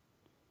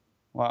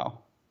 Wow.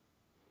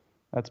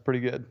 That's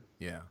pretty good.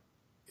 Yeah,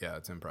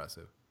 it's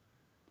impressive.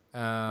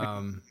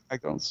 I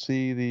don't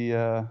see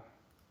I'm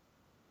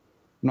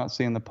not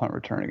seeing the punt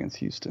return against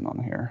Houston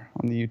on here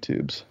on the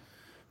YouTubes.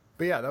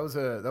 But yeah, that was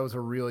a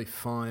really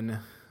fun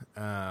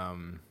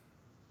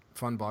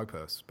blog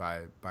post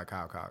by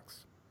Kyle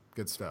Cox.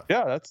 Good stuff.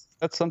 Yeah,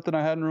 that's something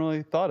I hadn't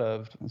really thought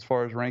of as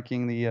far as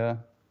ranking the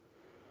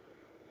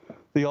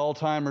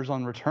all-timers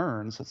on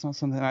returns. That's not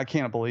something I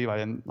can't believe I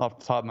didn't off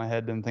the top of my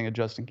head didn't think of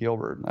Justin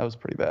Gilbert. That was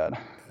pretty bad.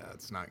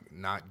 That's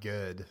not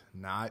good.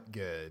 Not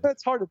good.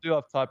 It's hard to do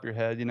off the top of your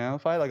head, you know.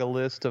 If I had like a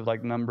list of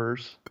like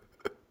numbers.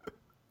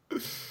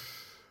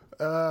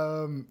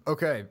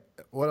 Okay.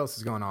 What else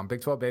is going on? Big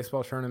 12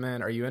 baseball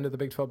tournament. Are you into the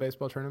Big 12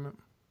 baseball tournament?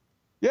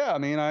 Yeah, I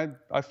mean,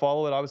 I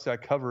follow it. Obviously, I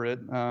cover it.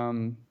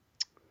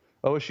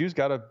 OSU's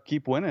got to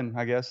keep winning,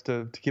 I guess,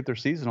 to keep their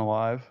season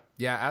alive.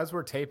 Yeah, as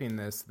we're taping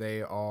this,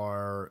 they're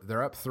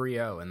up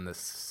 3-0 in the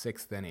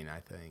 6th inning,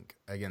 I think,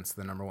 against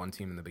the number 1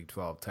 team in the Big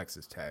 12,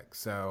 Texas Tech.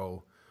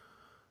 So,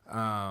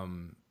 I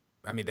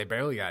mean, they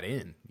barely got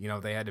in. You know,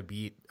 they had to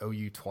beat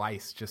OU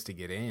twice just to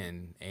get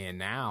in, and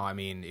now, I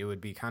mean, it would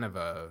be kind of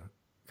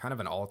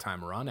an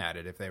all-time run at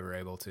it if they were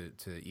able to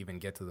even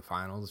get to the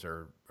finals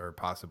or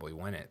possibly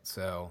win it.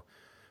 So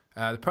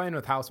they're playing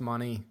with house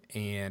money,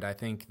 and I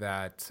think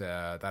that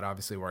that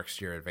obviously works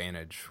to your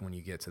advantage when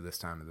you get to this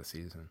time of the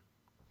season.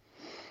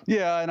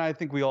 Yeah, and I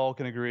think we all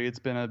can agree it's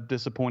been a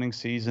disappointing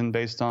season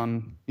based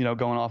on, you know,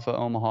 going off of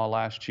Omaha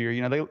last year.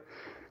 You know, they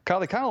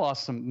kind of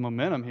lost some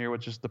momentum here with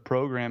just the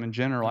program in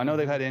general. I know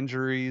they've had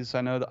injuries.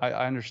 I know that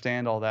I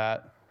understand all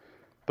that.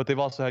 But they've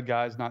also had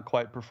guys not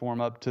quite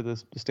perform up to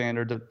the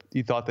standard that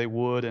you thought they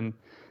would. And,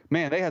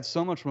 man, they had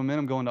so much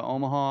momentum going to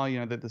Omaha, you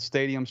know, that the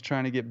stadium's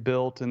trying to get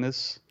built. And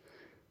this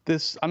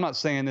I'm not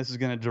saying this is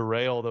going to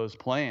derail those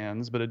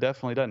plans, but it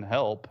definitely doesn't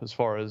help as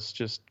far as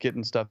just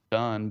getting stuff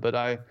done. But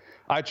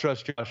I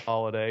trust Josh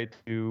Holiday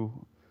to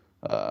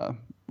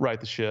right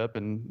the ship.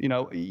 And, you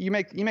know, you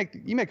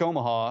make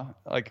Omaha,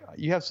 like,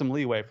 you have some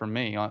leeway from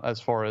me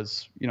as far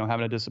as, you know,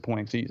 having a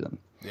disappointing season.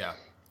 Yeah.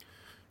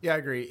 Yeah, I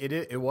agree.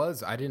 It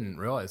was. I didn't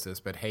realize this,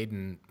 but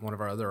Hayden, one of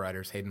our other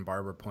writers, Hayden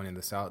Barber, pointed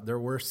this out. Their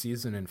worst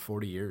season in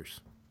 40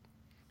 years.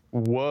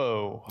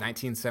 Whoa.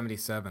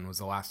 1977 was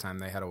the last time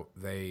they had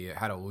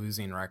a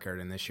losing record,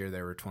 and this year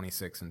they were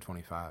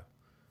 26-25.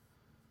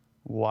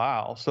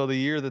 Wow. So the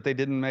year that they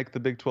didn't make the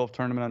Big 12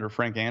 tournament under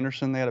Frank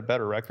Anderson, they had a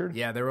better record?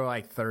 Yeah, they were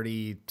like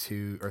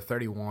 32 or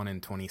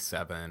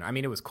 31-27. I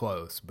mean, it was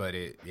close, but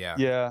it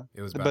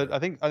was better. But I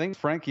think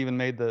Frank even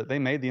made the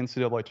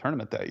NCAA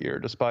tournament that year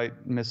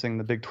despite missing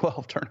the Big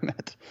 12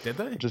 tournament. Did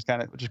they? Which is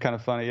kind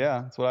of funny.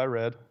 Yeah, that's what I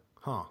read.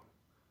 Huh.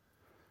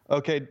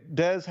 Okay,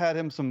 Dez had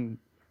him some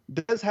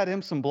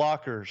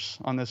blockers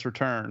on this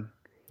return.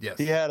 Yes.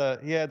 He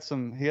had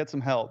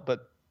some help,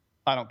 but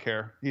I don't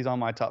care. He's on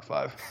my top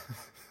 5.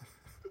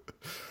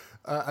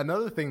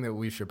 Another thing that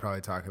we should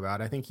probably talk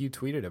about, I think you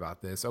tweeted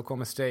about this,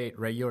 Oklahoma State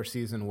regular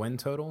season win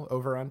total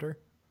over under.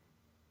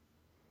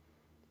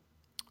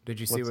 Did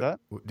you see What's that?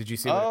 Did you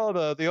see? Oh,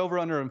 the over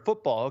under in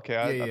football. Okay,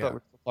 I thought we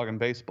were talking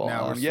baseball.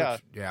 No,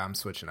 I'm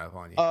switching up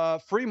on you.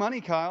 Free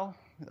money, Kyle.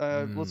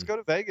 Let's go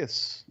to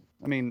Vegas.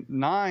 I mean,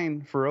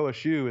 9 for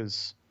OSU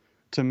is,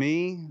 to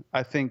me,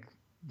 I think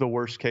the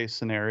worst case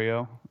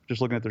scenario. Just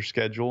looking at their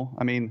schedule.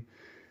 I mean,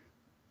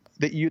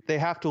 they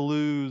have to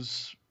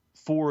lose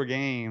 4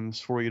 games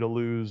for you to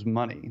lose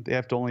money. They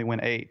have to only win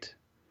 8.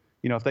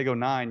 If they go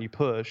 9, you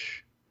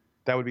push.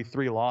 That would be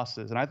 3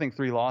 losses. And I think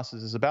 3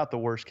 losses is about the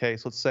worst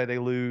case. Let's say they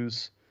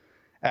lose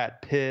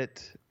at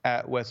Pitt,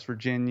 at West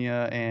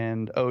Virginia,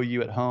 and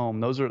OU at home.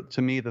 Those are,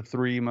 to me, the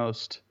 3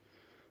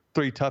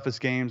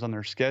 toughest games on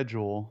their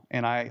schedule.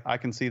 And I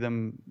can see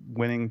them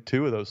winning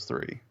 2 of those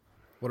 3.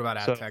 What about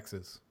at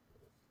Texas?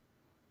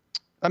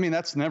 I mean,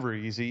 that's never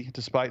easy,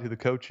 despite who the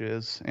coach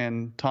is.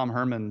 And Tom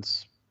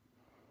Herman's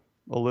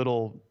a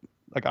little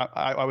like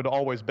I would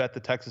always bet the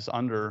Texas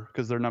under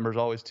because their number's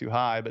always too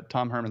high. But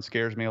Tom Herman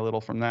scares me a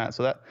little from that.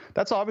 So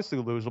that's obviously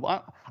losable.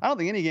 I don't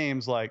think any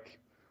game's like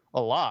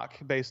a lock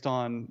based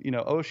on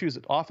OSU's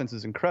offense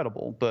is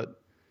incredible,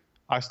 but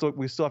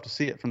we still have to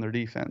see it from their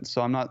defense.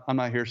 So I'm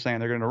not here saying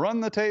they're going to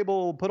run the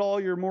table, put all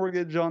your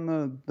mortgage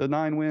on the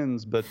 9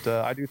 wins, but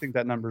I do think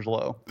that number's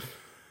low.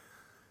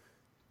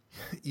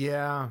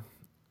 Yeah.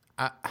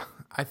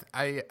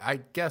 I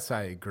guess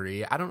I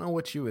agree. I don't know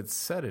what you would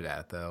set it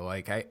at though.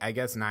 Like I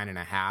guess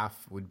 9.5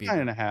 would be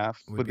 9.5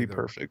 would be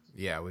perfect.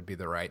 Yeah, would be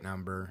the right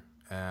number.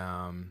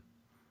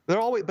 They're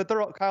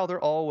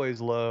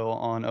always low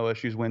on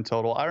OSU's win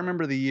total. I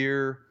remember the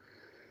year,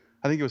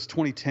 I think it was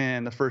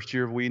 2010, the first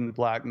year of Weeden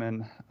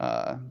Blackman.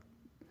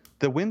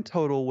 The win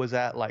total was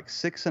at like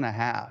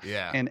 6.5.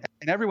 Yeah, and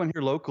everyone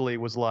here locally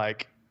was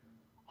like,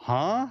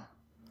 huh?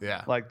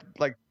 Yeah, like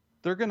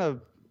they're gonna.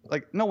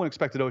 Like no one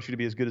expected OSU to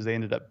be as good as they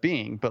ended up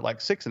being, but like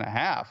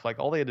 6.5, like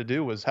all they had to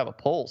do was have a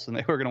pulse, and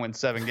they were going to win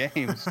 7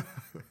 games.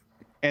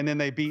 And then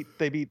they beat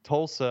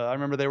Tulsa. I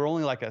remember they were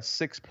only like a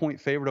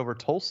 6-point favorite over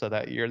Tulsa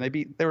that year, and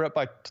they were up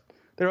by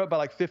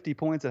like 50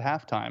 points at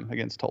halftime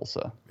against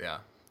Tulsa. Yeah.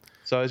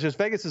 So it's just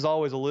Vegas is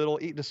always a little,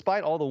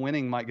 despite all the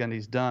winning Mike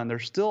Gundy's done, they're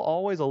still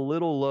always a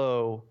little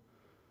low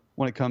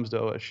when it comes to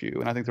OSU,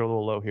 and I think they're a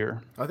little low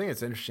here. I think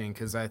it's interesting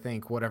because I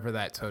think whatever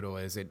that total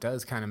is, it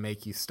does kind of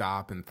make you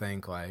stop and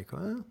think like,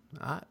 well,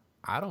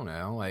 I don't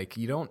know. Like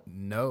you don't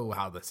know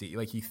how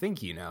like you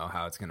think you know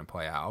how it's going to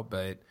play out,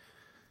 but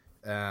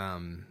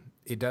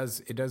it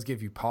does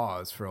give you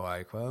pause for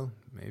like, well,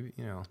 maybe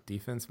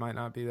defense might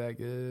not be that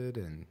good,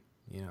 and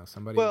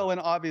somebody. Well,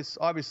 and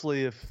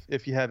obviously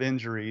if you have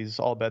injuries,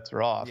 all bets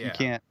are off. Yeah.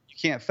 You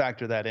can't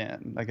factor that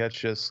in. Like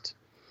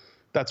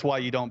that's why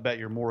you don't bet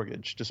your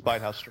mortgage,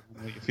 despite how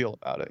strongly you feel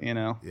about it,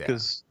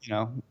 because,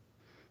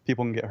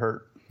 people can get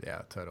hurt.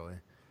 Yeah, totally.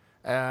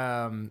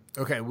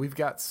 Okay. We've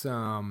got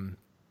some.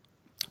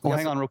 Well,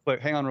 hang on real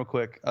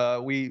quick.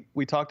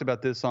 We talked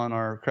about this on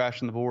our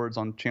Crashing the Boards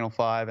on Channel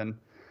 5, and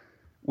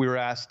we were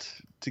asked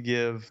to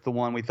give the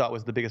one we thought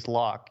was the biggest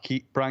lock.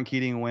 Brian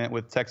Keating went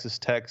with Texas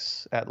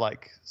Tech's at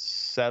like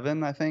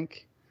 7, I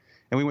think.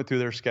 And we went through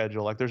their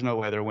schedule. Like, there's no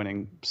way they're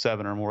winning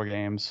 7 or more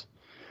games.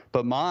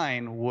 But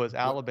mine was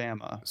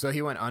Alabama. So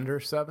he went under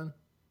 7?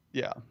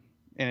 Yeah.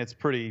 And it's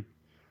pretty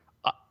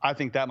 – I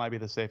think that might be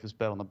the safest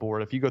bet on the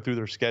board. If you go through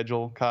their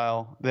schedule,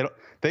 Kyle,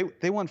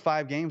 they won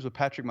 5 games with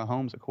Patrick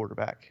Mahomes at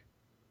quarterback.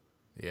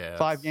 Yeah.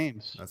 5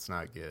 games. That's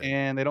not good.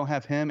 And they don't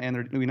have him,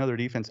 and we know their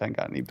defense hasn't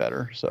got any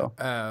better. So.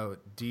 Sorry,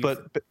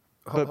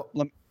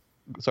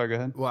 go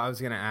ahead. Well, I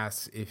was going to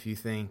ask if you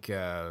think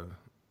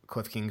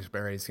Cliff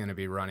Kingsbury is going to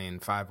be running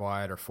 5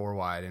 wide or 4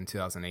 wide in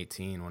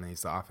 2018 when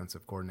he's the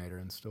offensive coordinator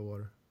in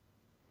Stillwater.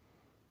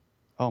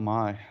 Oh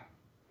my!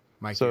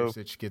 Mike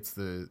Yurcich gets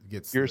the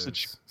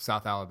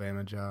South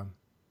Alabama job.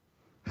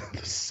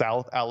 The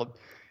South Alabama.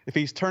 If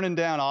he's turning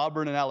down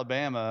Auburn and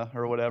Alabama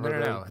or whatever,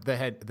 no, the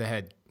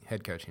head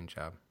coaching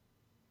job.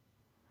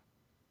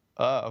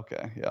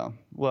 Okay, yeah.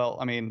 Well,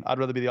 I mean, I'd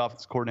rather be the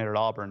offensive coordinator at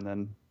Auburn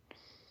than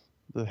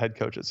the head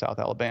coach at South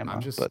Alabama.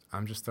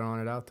 I'm just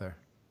throwing it out there.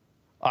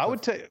 I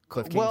would take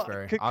Cliff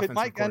Kingsbury. Could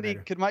Mike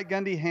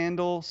Gundy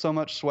handle so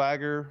much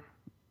swagger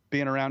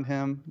being around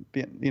him?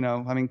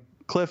 I mean,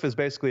 Cliff is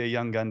basically a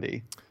young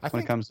Gundy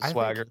when it comes to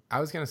swagger. I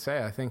was going to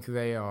say, I think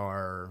they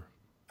are.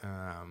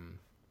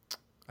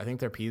 I think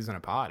they're peas in a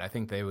pod. I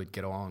think they would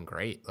get along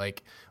great.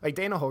 Like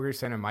Dana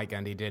Holgorsen and Mike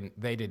Gundy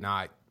did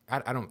not.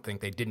 I don't think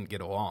they didn't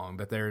get along,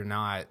 but they're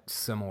not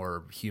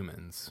similar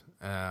humans.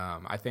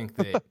 I think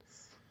that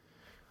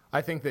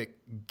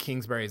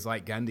Kingsbury is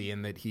like Gundy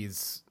in that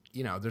he's.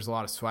 There's a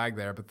lot of swag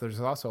there, but there's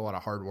also a lot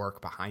of hard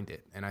work behind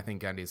it, and I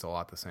think Gundy's a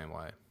lot the same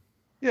way.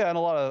 Yeah, and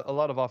a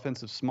lot of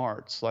offensive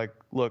smarts. Like,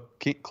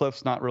 look,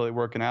 Cliff's not really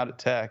working out at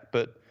Tech,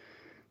 but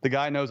the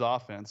guy knows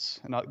offense,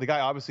 and the guy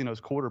obviously knows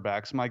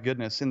quarterbacks. My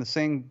goodness,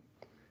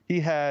 he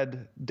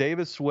had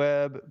Davis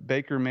Webb,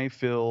 Baker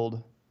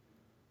Mayfield,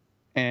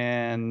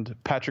 and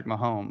Patrick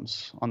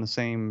Mahomes on the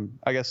same.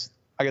 I guess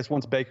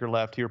once Baker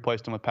left, he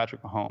replaced him with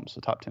Patrick Mahomes,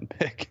 a top 10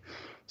 pick.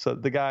 So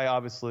the guy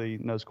obviously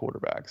knows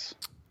quarterbacks.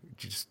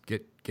 Just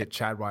get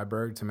Chad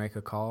Weiberg to make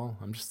a call.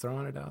 I'm just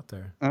throwing it out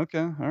there. Okay,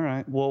 all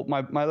right. Well,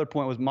 my other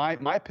point was my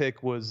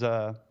pick was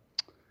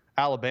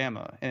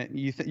Alabama. And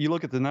you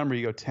look at the number,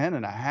 you go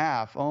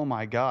 10.5. Oh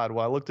my God.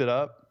 Well, I looked it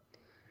up.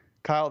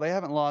 Kyle, they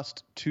haven't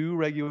lost 2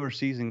 regular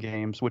season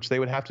games, which they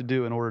would have to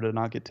do in order to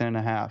not get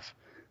 10.5.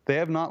 They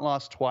have not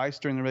lost twice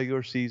during the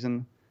regular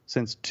season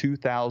since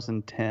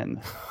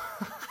 2010.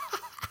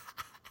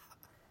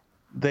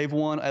 They've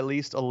won at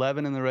least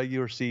 11 in the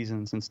regular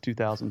season since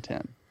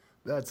 2010.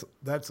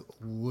 That's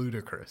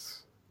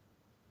ludicrous.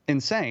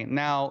 Insane.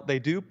 Now, they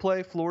do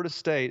play Florida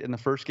State in the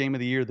first game of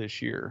the year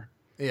this year,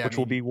 which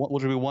will be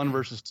 1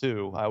 versus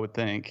 2, I would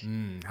think.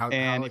 How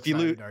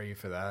excited are you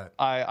for that?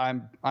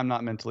 I'm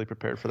not mentally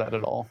prepared for that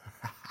at all.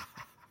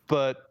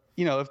 But,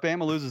 if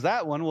Bama loses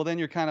that one, well, then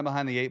you're kind of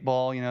behind the 8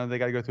 ball. They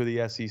got to go through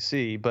the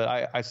SEC.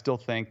 But I still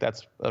think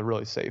that's a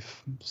really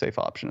safe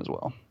option as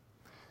well.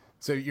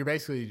 So you're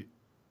basically,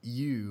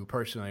 you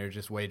personally are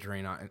just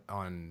wagering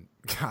on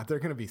God, they're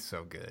going to be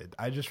so good.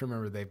 I just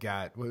remember they've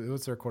got,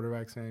 what's their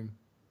quarterback's name?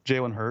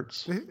 Jalen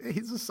Hurts.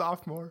 He's a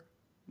sophomore.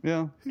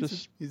 Yeah,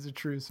 he's a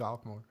true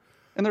sophomore.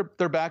 And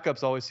their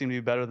backups always seem to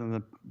be better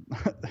than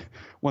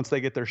once they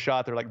get their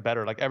shot, they're like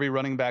better. Like every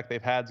running back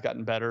they've had's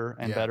gotten better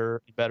and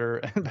better and better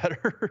and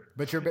better.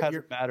 But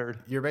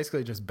you're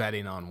basically just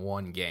betting on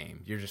one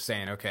game. You're just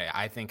saying, okay,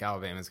 I think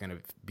Alabama's going to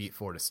beat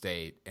Florida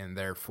State, and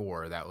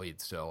therefore that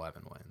leads to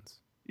 11 wins.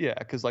 Yeah,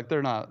 because like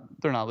they're not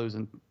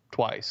losing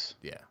twice.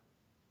 Yeah,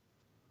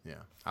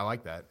 I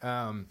like that.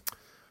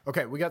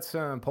 Okay, we got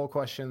some poll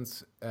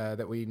questions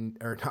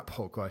not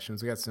poll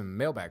questions. We got some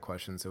mailbag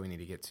questions that we need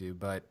to get to.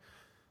 But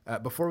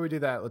before we do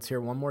that, let's hear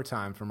one more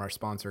time from our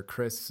sponsor,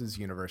 Chris's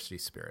University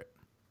Spirit.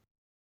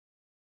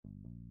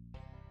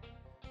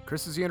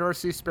 Chris's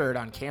University Spirit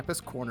on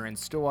Campus Corner in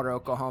Stillwater,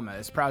 Oklahoma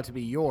is proud to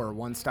be your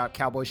one-stop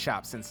cowboy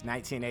shop since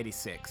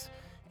 1986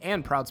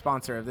 and proud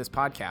sponsor of this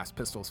podcast,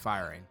 Pistols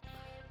Firing.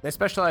 They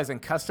specialize in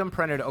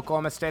custom-printed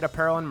Oklahoma State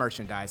apparel and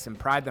merchandise and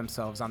pride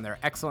themselves on their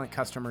excellent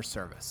customer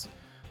service.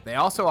 They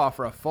also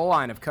offer a full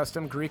line of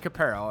custom Greek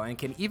apparel and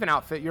can even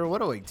outfit your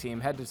Little League team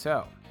head to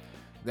toe.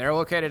 They're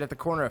located at the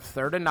corner of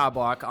 3rd and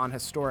Knobloch on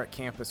historic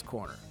Campus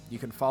Corner. You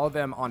can follow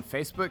them on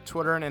Facebook,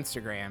 Twitter, and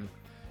Instagram,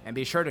 and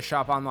be sure to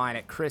shop online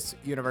at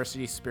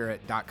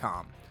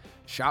chrisuniversityspirit.com.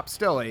 Shop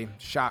Stilly,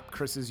 shop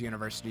Chris's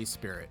University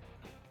Spirit.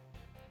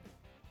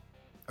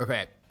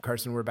 Okay,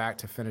 Carson, we're back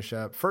to finish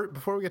up.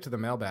 Before we get to the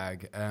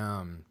mailbag,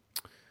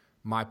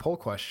 my poll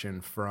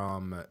question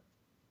from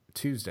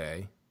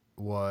Tuesday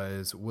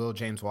was, will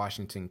James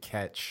Washington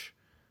catch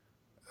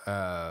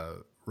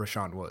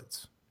Rashawn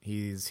Woods?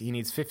 He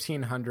needs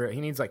 1,500. He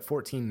needs like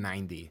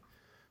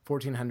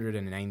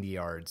 1,490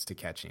 yards to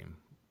catch him.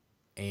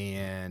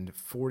 And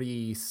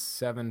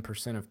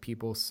 43% of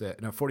people said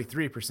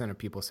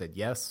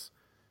yes.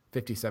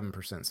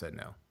 57% said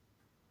no.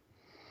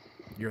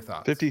 Your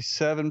thoughts?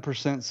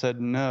 57%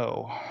 said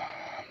no.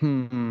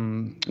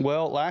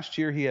 Well, last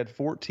year he had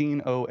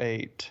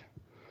 1408.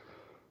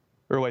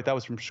 Or wait, that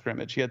was from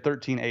scrimmage. He had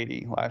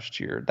 1380 last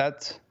year.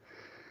 That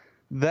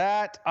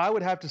I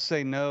would have to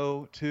say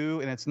no to,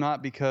 and it's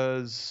not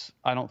because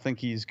I don't think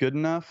he's good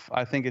enough.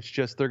 I think it's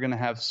just they're going to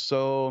have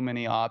so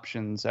many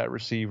options at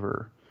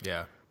receiver.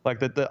 Yeah.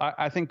 Like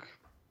I think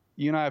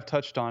you and I have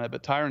touched on it,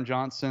 but Tyron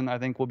Johnson I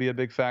think will be a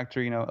big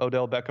factor.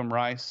 Odell Beckham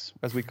Rice,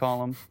 as we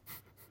call him.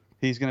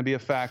 He's going to be a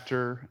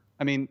factor.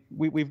 I mean,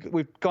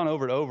 we've gone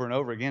over it over and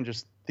over again.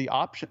 Just the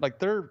option, like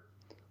they're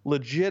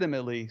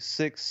legitimately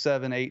 6,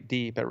 7, 8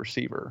 deep at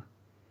receiver,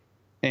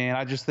 and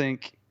I just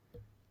think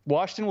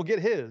Washington will get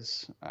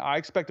his. I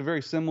expect a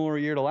very similar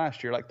year to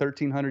last year, like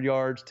 1,300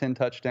 yards, 10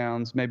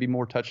 touchdowns, maybe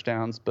more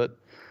touchdowns. But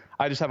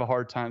I just have a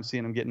hard time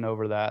seeing him getting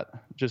over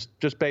that,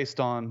 just based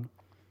on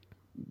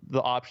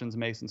the options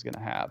Mason's going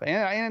to have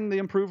and the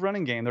improved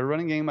running game. Their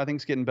running game, I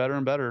think, is getting better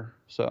and better.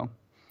 So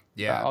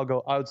yeah,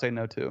 I would say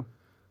no too.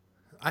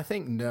 I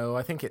think no.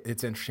 I think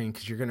it's interesting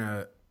because you're going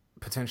to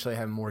potentially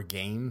have more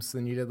games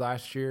than you did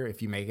last year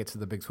if you make it to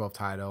the Big 12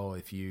 title,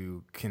 if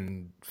you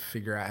can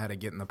figure out how to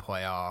get in the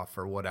playoff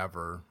or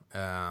whatever.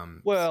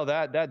 Well,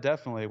 that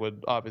definitely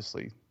would,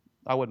 obviously,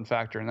 I wouldn't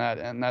factor in that,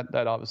 and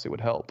that obviously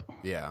would help.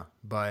 Yeah,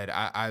 but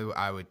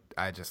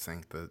I just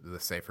think the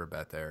safer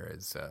bet there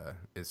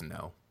is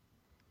no.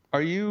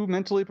 Are you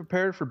mentally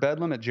prepared for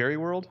Bedlam at Jerry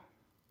World?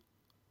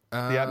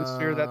 The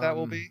atmosphere that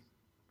will be?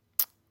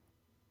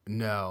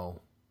 No,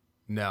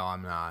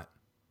 I'm not.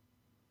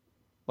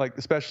 Like,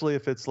 especially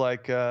if it's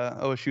like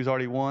OSU's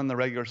already won the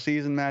regular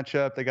season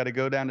matchup, they got to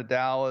go down to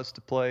Dallas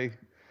to play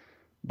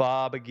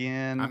Bob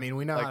again. I mean,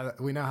 we know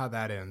how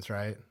that ends,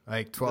 right?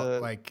 Like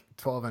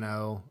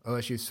 12-0,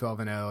 OSU's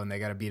 12-0, and they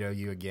got to beat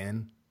OU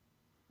again.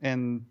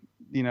 And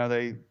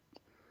they're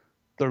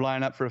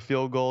lining up for a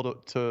field goal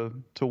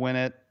to win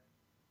it.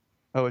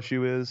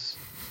 OSU is.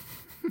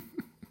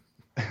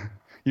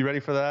 You ready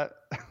for that?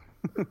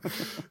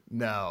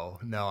 No,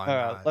 I'm All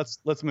not. Right,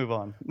 let's move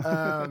on.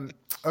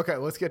 Okay,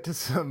 let's get to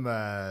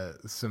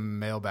some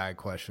mailbag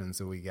questions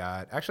that we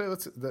got. Actually,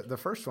 the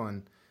first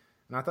one,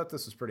 and I thought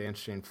this was pretty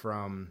interesting,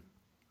 from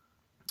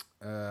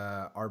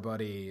our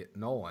buddy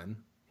Nolan.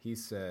 He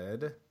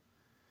said,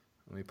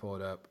 Let me pull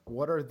it up.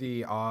 What are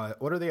the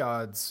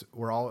odds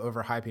we're all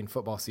overhyping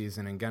football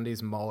season and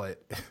Gundy's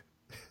mullet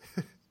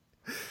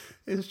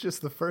is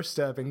just the first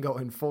step in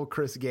going full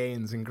Chris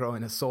Gaines and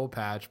growing a soul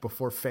patch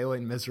before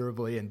failing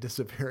miserably and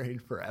disappearing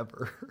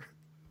forever?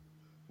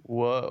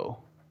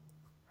 Whoa.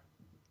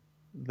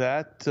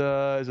 That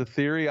is a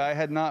theory I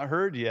had not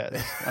heard yet.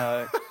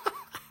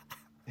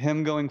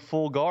 Him going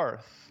full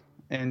Garth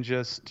and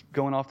just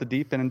going off the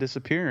deep end and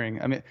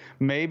disappearing. I mean,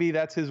 maybe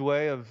that's his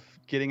way of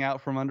getting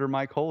out from under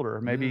Mike Holder.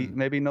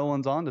 Maybe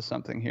Nolan's onto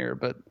something here,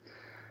 but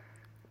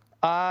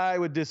I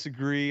would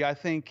disagree. I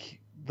think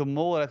the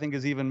mullet,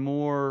 is even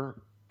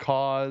more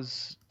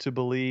cause to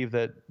believe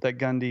that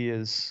Gundy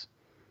is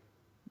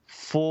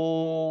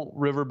full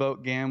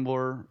riverboat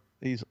gambler.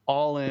 He's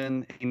all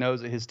in. He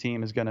knows that his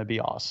team is going to be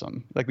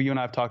awesome. Like you and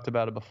I have talked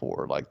about it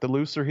before. Like the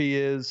looser he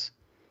is,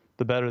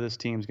 the better this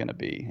team's going to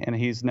be. And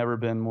he's never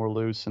been more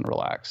loose and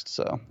relaxed.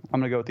 So I'm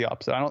going to go with the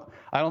opposite.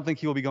 I don't think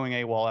he will be going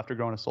AWOL after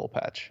growing a soul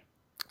patch.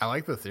 I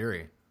like the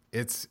theory.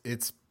 It's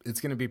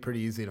going to be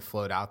pretty easy to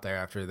float out there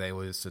after they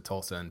lose to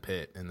Tulsa and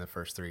Pitt in the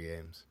first 3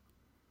 games.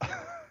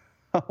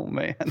 Oh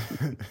man.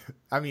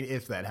 I mean,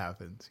 if that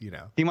happens,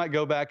 he might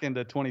go back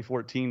into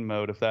 2014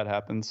 mode if that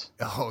happens.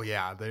 Oh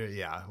yeah.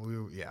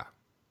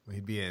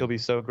 He'll be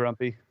so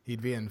grumpy.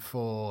 He'd be in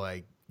full,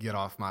 like, get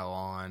off my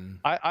lawn.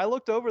 I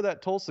looked over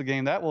that Tulsa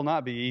game. That will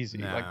not be easy.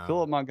 No. Like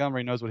Philip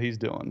Montgomery knows what he's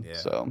doing. Yeah.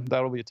 So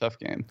that'll be a tough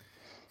game.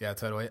 Yeah,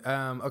 totally.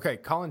 Okay,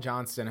 Colin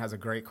Johnston has a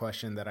great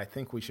question that I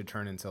think we should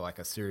turn into like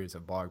a series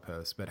of blog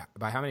posts. But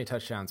by how many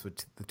touchdowns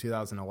would the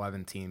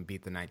 2011 team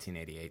beat the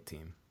 1988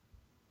 team?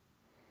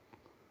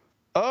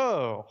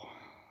 Oh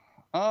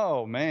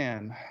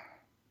man.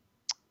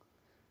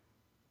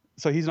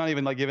 So he's not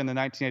even like giving the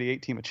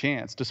 1988 team a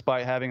chance,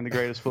 despite having the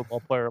greatest football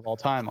player of all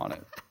time on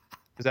it.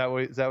 Is that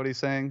what he's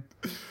saying?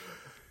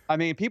 I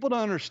mean, people don't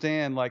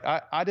understand. Like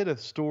I did a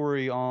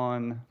story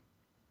on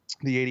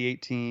the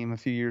 88 team a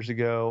few years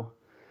ago.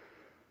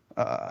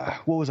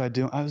 What was I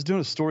doing? I was doing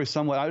a story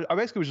somewhat. I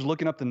basically was just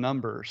looking up the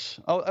numbers.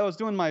 I was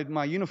doing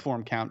my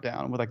uniform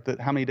countdown with like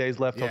how many days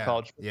left till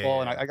college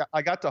football, and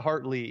I got to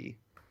Hart Lee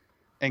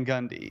and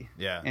Gundy.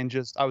 Yeah. And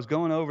I was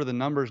going over the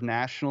numbers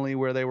nationally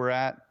where they were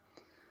at.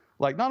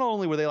 Like not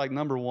only were they like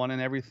number one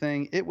and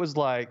everything, it was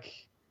like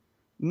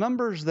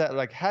numbers that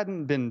like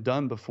hadn't been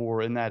done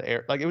before in that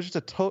era. Like it was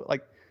just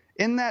like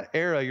in that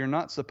era, you're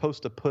not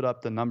supposed to put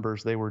up the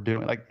numbers they were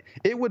doing. Like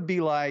it would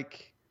be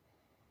like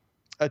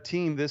a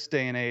team this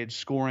day and age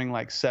scoring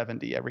like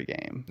 70 every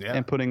game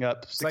and putting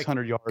up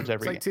 600 yards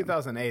every game. It's like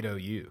 2008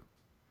 OU.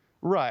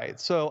 Right.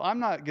 So I'm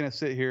not going to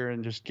sit here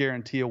and just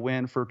guarantee a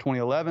win for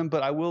 2011,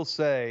 but I will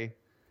say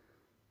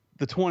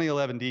the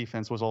 2011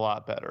 defense was a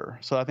lot better.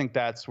 So I think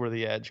that's where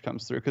the edge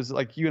comes through. Because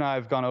like you and I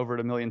have gone over it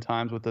a million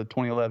times with the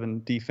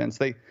 2011 defense.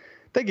 They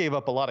gave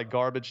up a lot of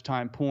garbage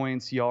time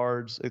points,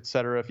 yards, et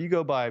cetera. If you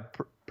go by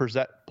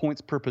points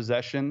per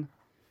possession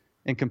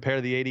and compare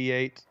the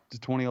 88 to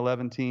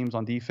 2011 teams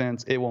on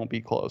defense, it won't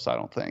be close, I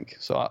don't think.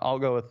 So I'll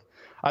go with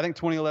 – I think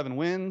 2011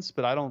 wins,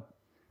 but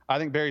I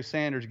think Barry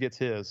Sanders gets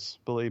his,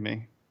 believe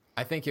me.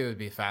 I think it would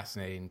be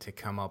fascinating to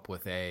come up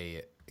with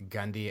a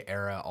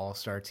Gundy-era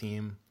all-star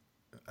team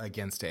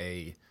against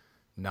a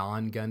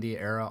non-Gundy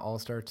era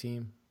all-star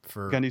team.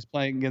 Gundy's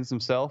playing against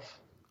himself.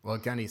 Well,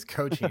 Gundy's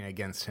coaching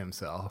against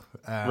himself.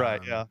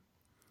 Right, yeah.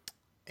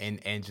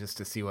 And just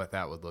to see what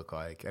that would look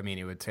like. I mean,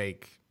 it would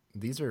take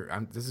this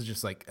is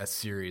just like a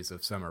series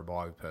of summer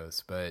blog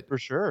posts, but for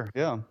sure,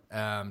 yeah.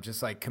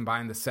 Just like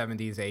combine the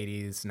 70s,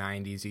 80s,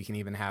 90s. You can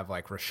even have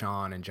like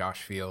Rashawn and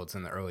Josh Fields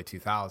in the early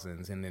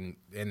 2000s, and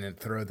then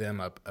throw them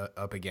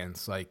up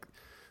against like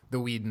the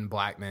Whedon,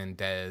 Blackman,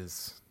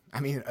 Dez. I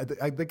mean,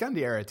 the Gundy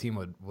era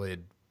team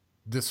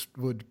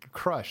would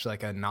crush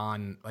like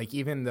a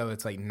even though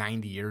it's like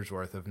 90 years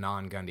worth of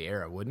non-Gundy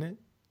era, wouldn't it?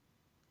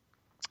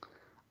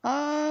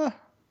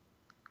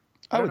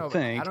 I would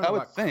think,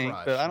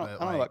 but I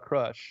don't know about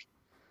crush,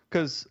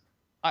 because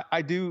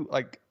I do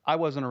like I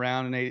wasn't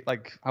around in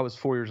I was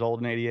 4 years old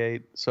in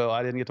 '88, so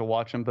I didn't get to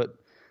watch them. But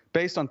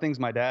based on things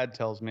my dad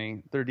tells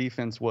me, their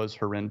defense was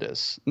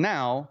horrendous.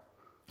 Now,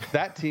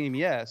 that team,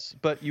 yes,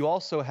 but you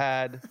also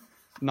had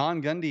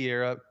non-Gundy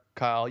era.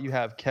 Kyle, you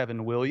have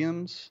Kevin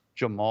Williams,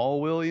 Jamal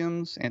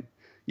Williams, and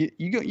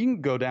you can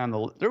go down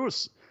there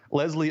was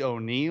Leslie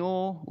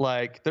O'Neal,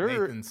 like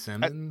Nathan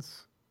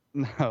Simmons.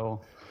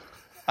 No,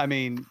 I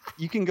mean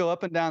you can go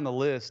up and down the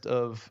list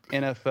of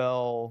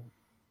NFL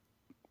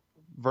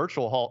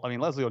virtual hall. I mean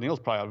Leslie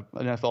O'Neal's probably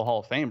an NFL Hall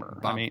of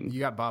Famer. You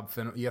got Bob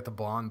Finn. You got the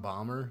blonde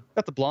bomber.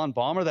 Got the blonde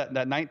bomber.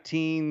 That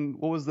 19.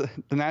 What was the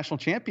national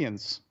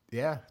champions?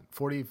 Yeah,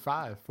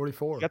 45,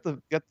 44. You got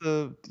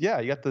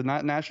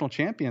the national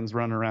champions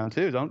running around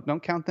too.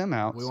 Don't count them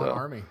out. We want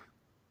Army.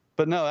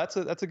 But no, that's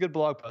a good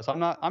blog post. I'm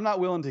not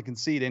willing to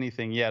concede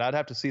anything yet. I'd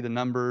have to see the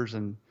numbers,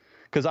 and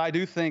because I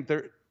do think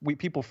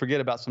people forget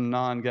about some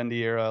non-Gundy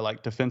era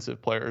like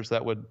defensive players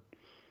that would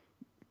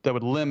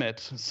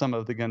limit some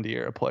of the Gundy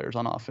era players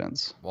on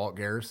offense. Walt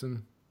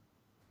Garrison.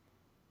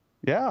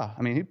 Yeah,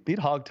 I mean he'd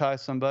hog tie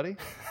somebody.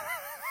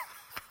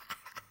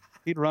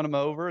 He'd run him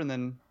over and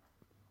then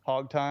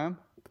Hog time.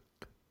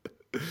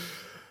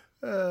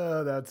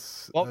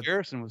 That's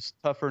Garrison was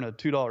tougher than a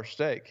 $2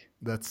 steak.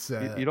 That's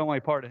you don't want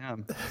any part of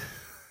him.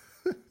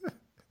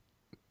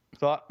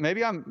 So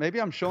maybe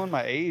I'm showing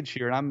my age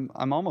here, and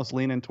I'm almost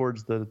leaning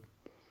towards the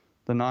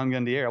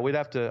non-Gundy era. I'd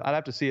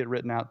have to see it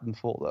written out in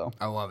full, though.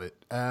 I love it.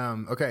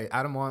 Okay,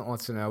 Adam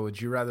wants to know: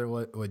 Would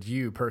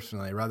you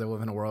personally rather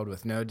live in a world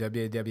with no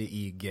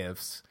WWE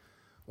gifts,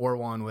 or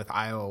one with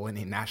Iowa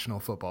winning national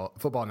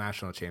football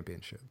national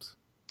championships?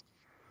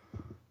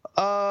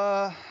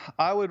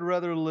 I would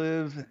rather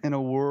live in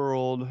a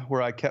world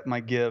where I kept my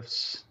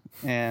gifts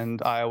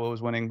and Iowa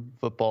was winning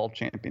football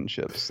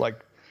championships.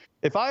 Like,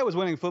 if Iowa was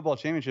winning football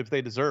championships,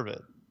 they deserve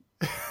it.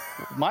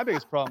 My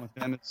biggest problem with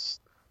them is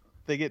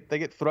they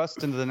get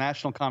thrust into the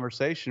national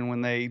conversation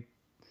when they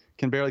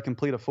can barely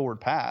complete a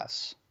forward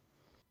pass.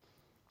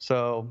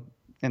 So,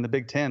 in the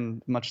Big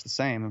Ten, much the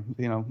same,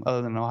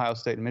 other than Ohio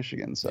State and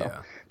Michigan. So,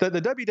 yeah.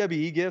 The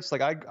WWE gifts,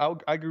 like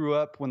I grew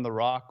up when The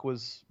Rock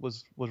was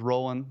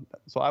rolling,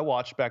 so I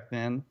watched back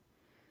then.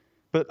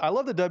 But I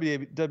love the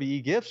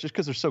WWE gifts just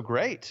because they're so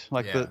great.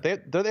 Like they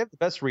have the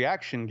best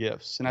reaction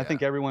gifts, and I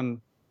think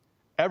everyone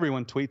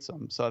tweets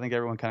them. So I think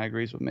everyone kind of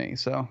agrees with me.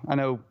 So I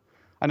know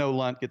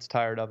Lunt gets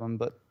tired of them,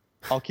 but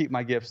I'll keep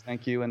my gifts,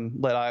 thank you, and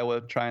let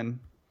Iowa try and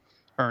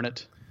earn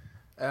it.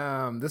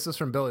 This is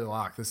from Billy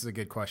Locke. This is a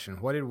good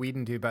question. What did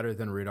Whedon do better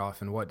than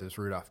Rudolph, and what does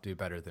Rudolph do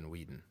better than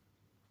Whedon?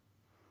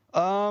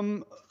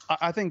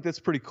 I think that's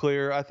pretty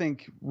clear. I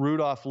think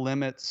Rudolph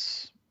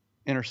limits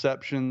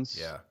interceptions.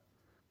 Yeah.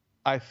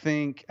 I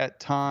think at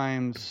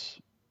times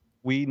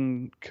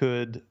Whedon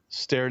could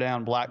stare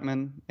down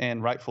Blackman,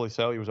 and rightfully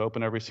so. He was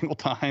open every single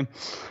time.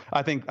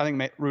 I think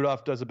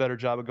Rudolph does a better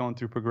job of going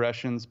through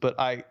progressions, but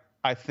I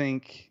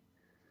think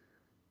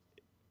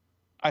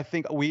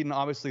Whedon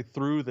obviously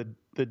threw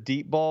the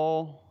deep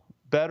ball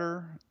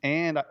better,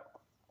 and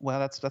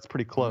that's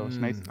pretty close.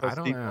 Mason I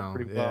don't know.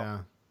 Pretty well. Yeah.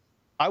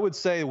 I would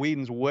say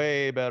Whedon's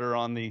way better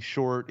on the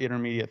short,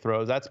 intermediate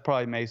throws. That's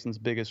probably Mason's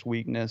biggest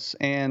weakness.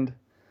 And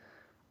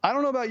I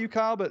don't know about you,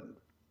 Kyle, but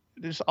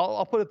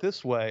I'll put it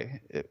this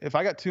way: if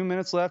I got 2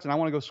 minutes left and I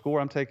want to go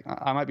score,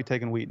 I might be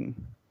taking Whedon.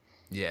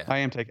 Yeah, I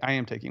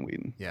am taking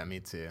Whedon. Yeah, me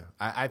too.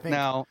 I think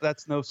now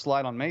that's no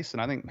slide on Mason.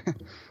 I think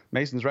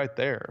Mason's right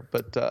there,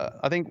 but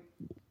I think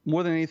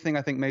more than anything,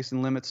 I think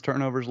Mason limits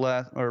turnovers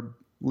less or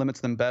limits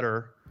them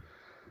better.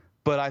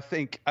 But I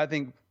think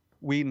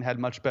Whedon had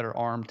much better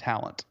arm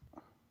talent.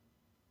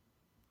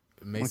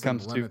 Mason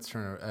limits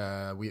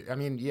turnover.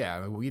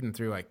 Whedon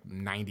threw like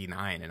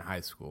 99 in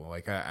high school.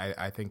 Like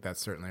I think that's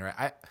certainly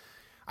right.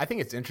 I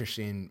think it's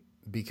interesting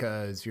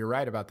because you're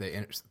right about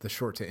the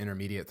short to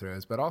intermediate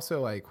throws, but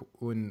also like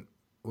when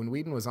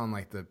Whedon was on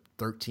like the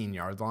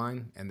 13-yard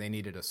line and they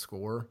needed a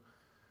score,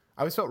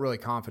 I always felt really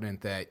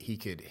confident that he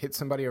could hit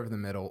somebody over the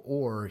middle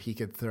or he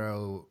could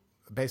throw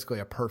basically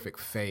a perfect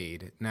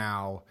fade.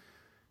 Now,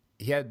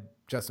 he had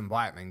Justin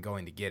Blackman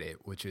going to get it,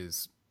 which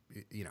is,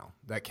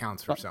 that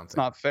counts for something. It's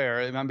not fair.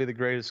 It might be the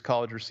greatest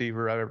college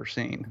receiver I've ever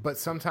seen. But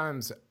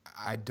sometimes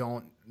I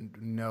don't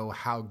know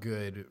how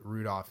good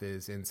Rudolph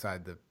is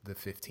inside the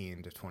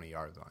 15 to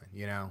 20-yard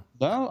line,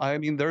 Well, I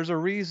mean, there's a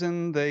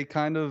reason they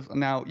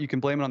now you can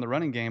blame it on the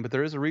running game, but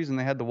there is a reason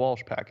they had the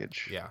Walsh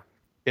package. Yeah.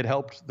 It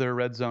helped their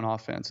red zone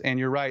offense. And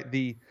you're right,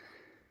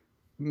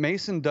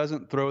 Mason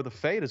doesn't throw the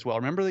fade as well.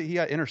 Remember that he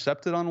got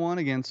intercepted on one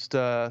against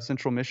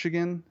Central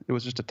Michigan? It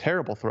was just a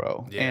terrible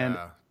throw.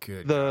 Yeah,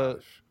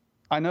 gosh.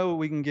 I know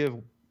we can give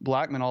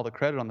Blackman all the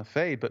credit on the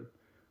fade, but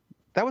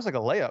that was like a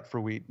layup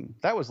for Whedon.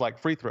 That was like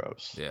free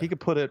throws. Yeah. He could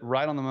put it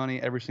right on the money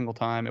every single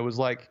time. It was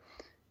like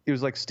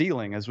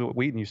stealing, as what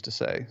Whedon used to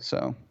say.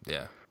 So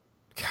yeah,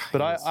 God, but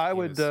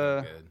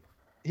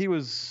he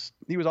was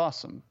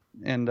awesome.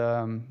 And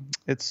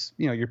it's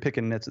you're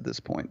picking nits at this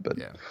point, but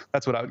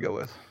that's what I would go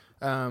with.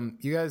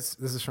 You guys,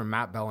 this is from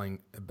Matt Bellinger,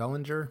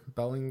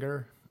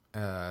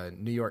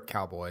 New York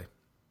Cowboy.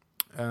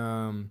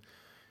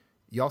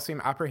 Y'all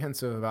seem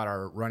apprehensive about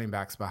our running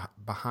backs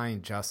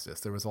behind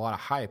Justice. There was a lot of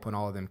hype when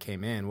all of them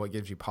came in. What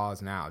gives you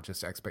pause now?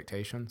 Just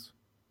expectations?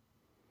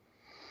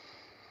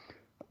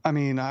 I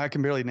mean, I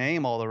can barely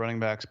name all the running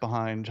backs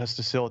behind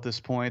Justice Hill at this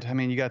point. I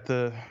mean, you got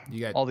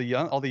all the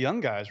young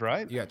guys,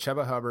 right? You got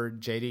Chuba Hubbard,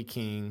 J.D.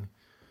 King,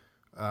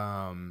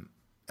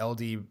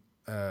 L.D.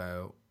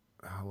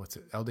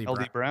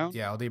 LD Brown?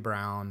 Yeah, LD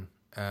Brown.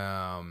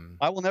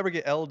 I will never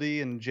get LD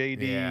and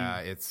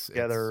JD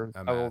together.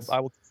 I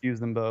will confuse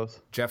them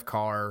both. Jeff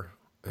Carr,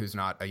 who's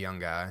not a young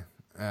guy.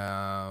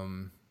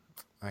 I'm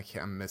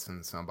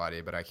missing somebody,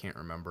 but I can't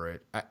remember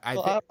it.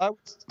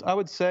 I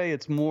would say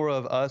it's more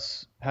of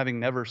us having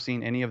never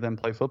seen any of them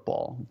play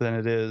football than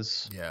it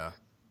is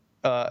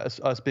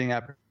us being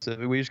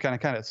apprehensive. We just kind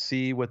of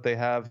see what they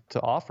have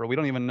to offer. We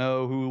don't even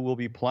know who will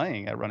be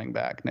playing at running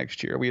back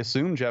next year. We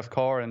assume Jeff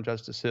Carr and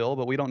Justice Hill,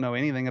 but we don't know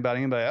anything about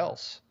anybody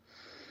else.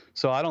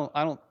 So I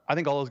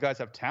think all those guys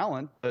have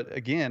talent, but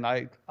again,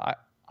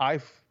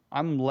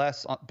 I'm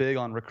less big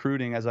on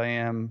recruiting as I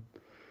am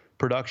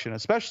production,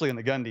 especially in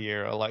the Gundy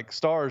era. Like,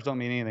 stars don't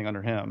mean anything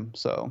under him.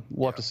 So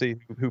we'll have to see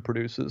who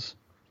produces.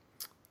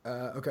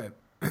 Okay.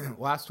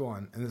 Last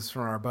one, and this is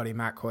from our buddy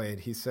Matt Quaid.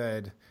 He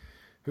said,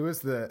 "Who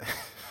is the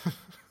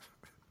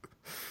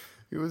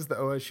who is the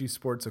OSU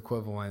sports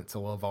equivalent to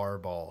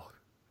LeVar Ball?"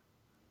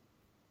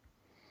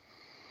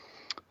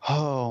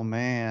 Oh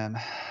man,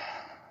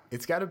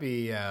 it's got to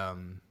be.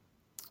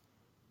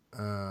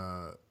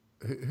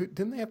 Who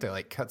didn't they have to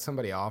like cut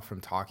somebody off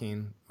from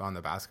talking on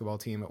the basketball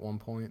team at one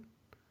point?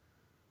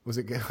 Was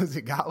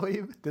it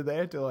Gottlieb? Did they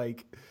have to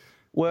like?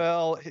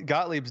 Well,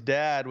 Gottlieb's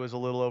dad was a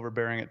little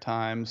overbearing at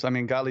times. I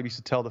mean, Gottlieb used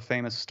to tell the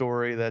famous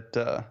story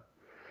that,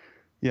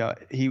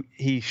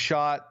 he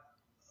shot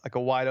like a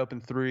wide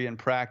open three in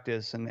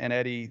practice, and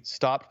Eddie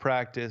stopped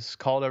practice,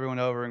 called everyone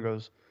over, and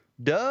goes,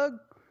 "Doug,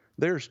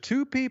 there's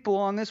two people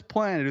on this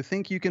planet who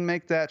think you can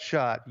make that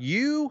shot.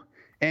 You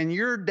and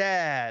your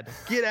dad.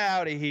 Get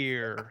out of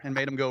here," and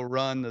made him go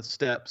run the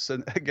steps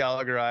at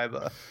Gallagher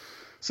Iba.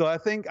 So I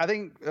think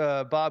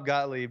Bob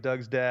Gottlieb,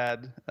 Doug's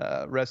dad,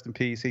 rest in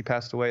peace. He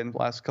passed away in the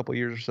last couple of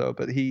years or so.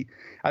 But he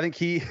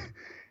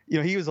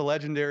was a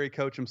legendary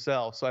coach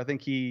himself. So I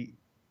think he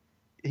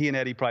and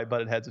Eddie probably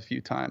butted heads a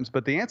few times.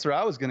 But the answer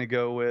I was going to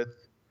go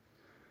with,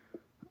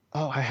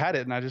 I had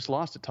it and I just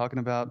lost it talking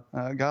about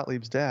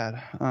Gottlieb's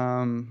dad.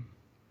 My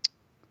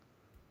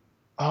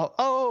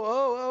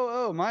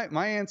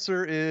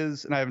answer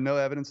is, and I have no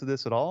evidence of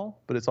this at all,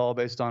 but it's all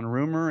based on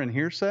rumor and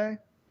hearsay.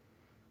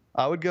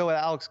 I would go with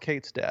Alex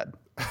Cate's dad.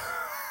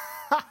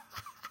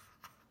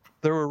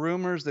 There were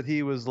rumors that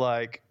he was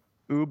like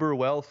uber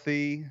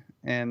wealthy,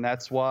 and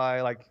that's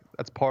why,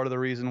 that's part of the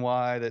reason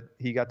why that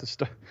he got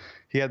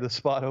he had the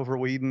spot over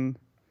Whedon.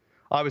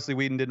 Obviously,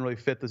 Whedon didn't really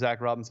fit the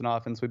Zach Robinson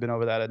offense. We've been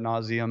over that ad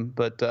nauseum,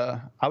 but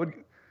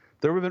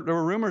there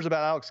were rumors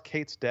about Alex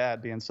Cate's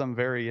dad being some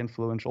very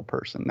influential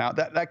person. Now,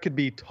 that could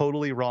be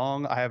totally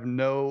wrong. I have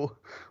no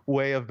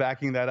way of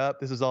backing that up.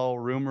 This is all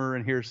rumor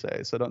and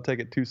hearsay, so don't take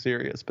it too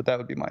serious. But that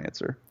would be my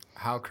answer.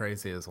 How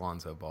crazy is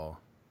Lonzo Ball?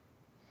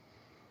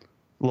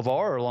 LeVar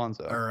or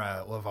Lonzo? Or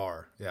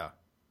LeVar, yeah.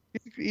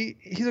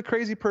 He's a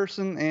crazy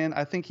person, and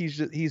I think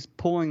he's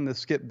pulling the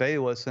Skip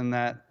Bayless in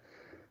that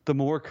the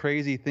more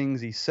crazy things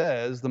he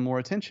says, the more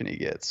attention he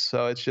gets.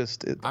 So it's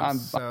just I'm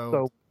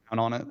so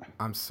on it.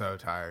 I'm so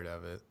tired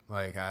of it.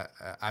 Like I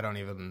don't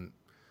even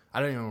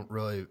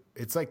really.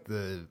 It's like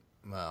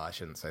I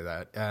shouldn't say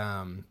that.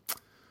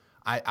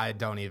 I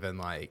don't even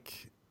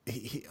like.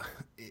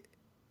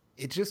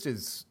 It just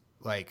is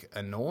like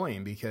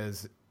annoying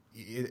because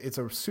it's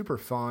a super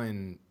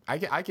fun. I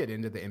get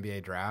into the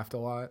NBA draft a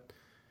lot,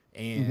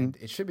 and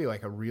it should be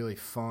like a really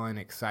fun,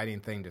 exciting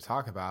thing to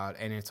talk about.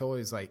 And it's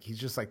always like he's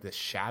just like this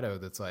shadow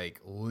that's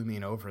like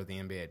looming over the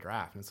NBA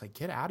draft, and it's like,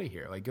 get out of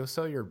here! Like, go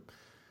sell your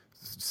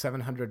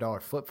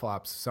 $700 flip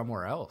flops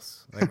somewhere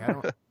else. Like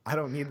I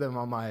don't need them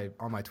on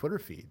my Twitter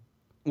feed.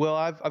 Well,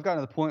 I've gotten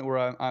to the point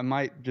where I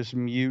might just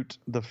mute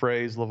the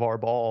phrase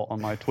LeVar Ball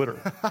on my Twitter.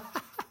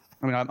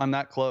 I mean, I'm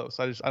that close.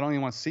 I don't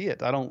even want to see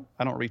it. I don't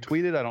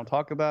retweet it. I don't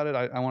talk about it.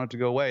 I want it to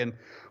go away. And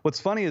what's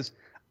funny is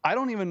I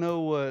don't even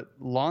know what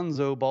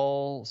Lonzo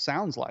Ball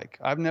sounds like.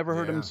 I've never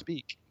heard him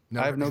speak.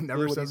 I have no clue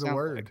never what says he a sounds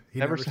word. like. He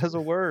never says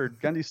a word.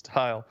 Gundy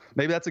style.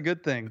 Maybe that's a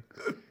good thing.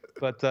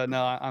 But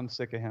no, I'm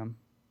sick of him.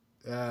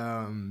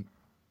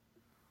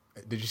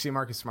 Did you see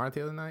Marcus Smart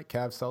the other night?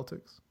 Cavs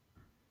Celtics.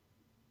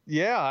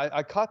 Yeah,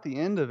 I caught the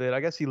end of it. I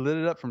guess he lit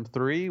it up from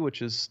three,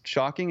 which is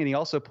shocking, and he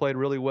also played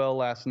really well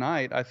last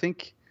night. I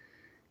think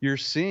you're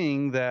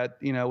seeing that,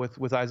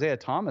 with Isaiah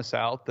Thomas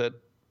out, that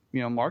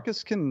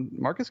Marcus can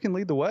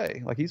lead the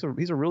way. Like he's a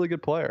really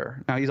good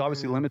player. Now he's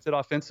obviously limited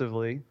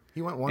offensively.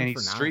 He went 1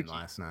 for 9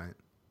 last night.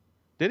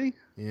 Did he?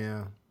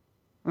 Yeah.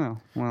 Oh,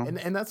 well.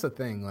 And that's the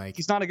thing. Like,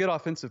 he's not a good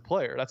offensive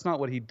player. That's not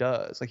what he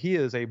does. Like, he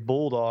is a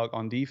bulldog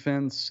on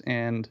defense,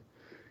 and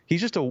he's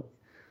just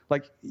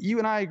like you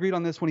and I agreed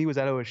on this when he was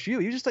at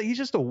OSU. He's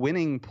just a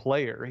winning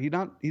player.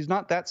 He's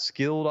not that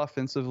skilled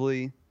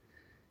offensively.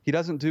 He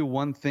doesn't do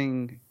one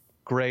thing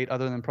great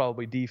other than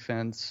probably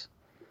defense.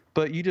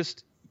 But you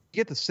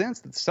get the sense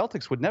that the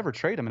Celtics would never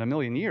trade him in a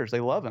million years. They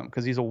love him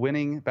because he's a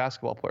winning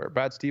basketball player.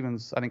 Brad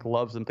Stevens, I think,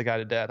 loves him, the guy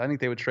to death. I think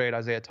they would trade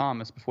Isaiah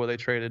Thomas before they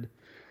traded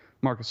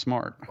Marcus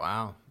Smart.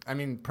 Wow. I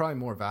mean, probably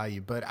more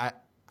value, but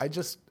I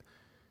just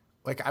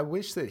like, I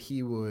wish that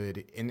he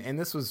would, and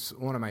this was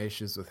one of my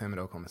issues with him at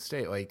Oklahoma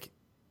State. Like,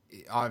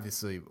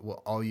 obviously,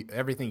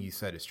 everything you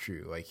said is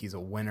true. Like, he's a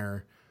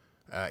winner.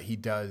 He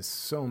does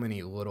so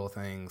many little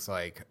things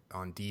like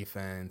on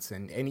defense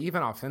and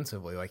even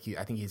offensively. Like,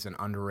 I think he's an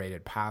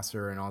underrated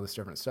passer and all this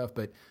different stuff.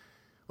 But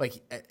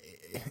like,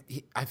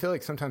 I feel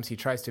like sometimes he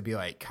tries to be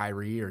like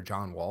Kyrie or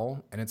John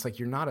Wall, and it's like,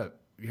 you're not a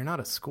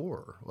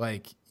scorer.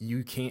 Like,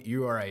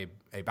 you are a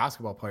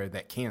basketball player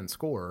that can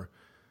score,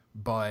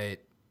 but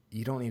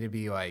you don't need to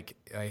be like,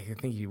 I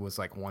think he was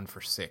like 1 for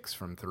 6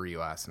 from 3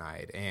 last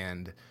night.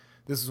 And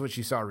this is what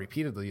you saw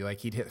repeatedly.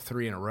 Like, he'd hit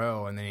 3 in a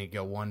row and then he'd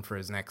go 1 for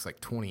his next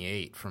like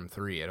 28 from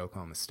 3 at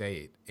Oklahoma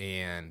State.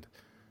 And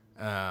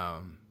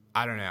I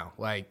don't know,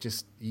 like,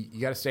 just,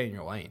 you got to stay in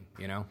your lane,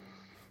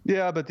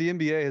 Yeah, but the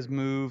NBA has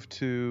moved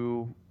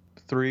to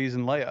threes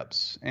and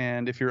layups.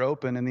 And if you're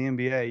open in the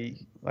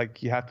NBA,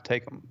 like, you have to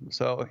take them.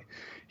 So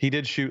he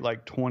did shoot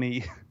like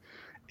 28%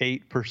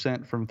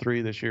 from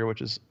three this year,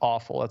 which is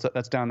awful.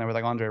 That's down there with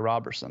like Andre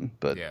Robertson.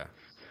 But yeah.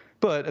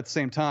 But at the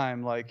same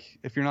time, like,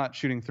 if you're not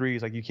shooting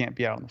threes, like, you can't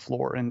be out on the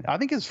floor. And I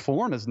think his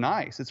form is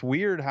nice. It's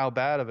weird how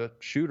bad of a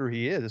shooter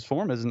he is. His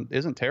form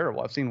isn't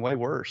terrible. I've seen way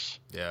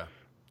worse. Yeah.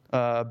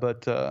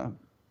 But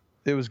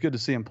it was good to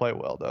see him play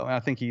well, though. And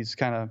I think he's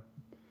kind of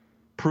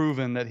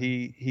proven that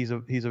he's a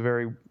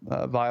very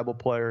viable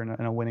player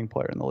and a winning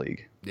player in the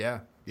league. Yeah.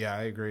 Yeah,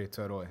 I agree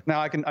totally.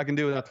 Now I can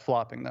do it without the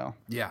flopping, though.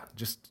 Yeah.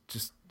 Just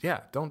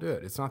don't do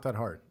it. It's not that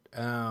hard.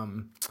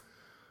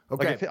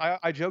 Okay. Like,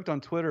 I joked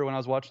on Twitter when I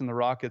was watching the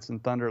Rockets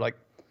and Thunder, like,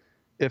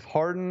 if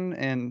Harden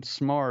and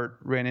Smart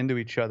ran into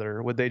each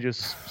other, would they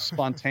just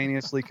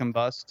spontaneously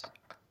combust?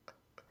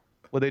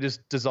 Would they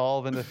just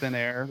dissolve into thin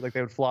air? Like, they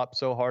would flop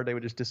so hard they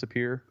would just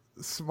disappear?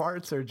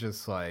 Smarts are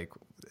just like,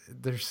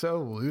 they're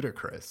so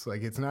ludicrous.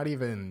 Like, they're not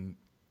even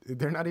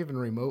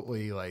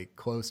remotely like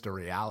close to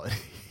reality.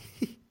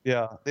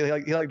 Yeah.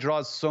 He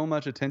draws so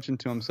much attention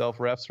to himself.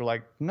 Refs are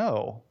like,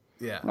 no,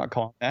 yeah, I'm not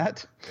calling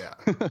that.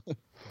 Yeah.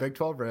 Big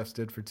 12 refs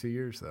did for 2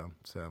 years, though.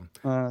 So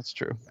that's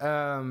true.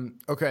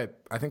 Okay,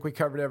 I think we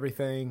covered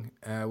everything.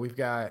 We've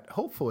got,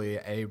 hopefully,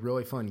 a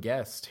really fun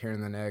guest here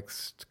in the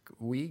next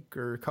week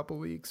or a couple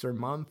weeks or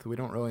month. We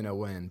don't really know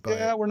when. But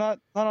yeah, we're not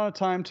on a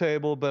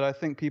timetable, but I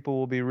think people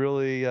will be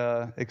really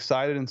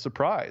excited and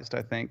surprised,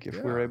 I think,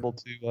 if we're able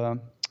to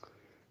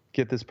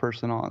get this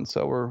person on.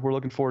 So we're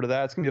looking forward to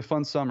that. It's going to be a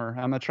fun summer.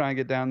 I'm going to try and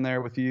get down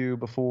there with you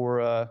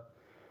before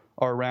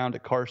our round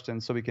at Karsten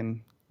so we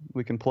can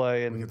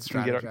play and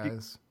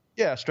strategize.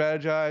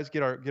 Strategize,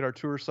 get our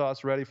tour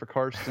sauce ready for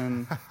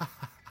Karsten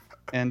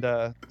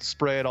and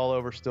spray it all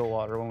over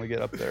Stillwater when we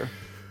get up there.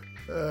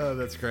 Oh,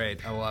 that's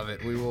great. I love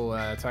it. We will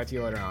talk to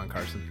you later on,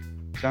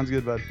 Carson. Sounds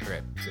good, bud.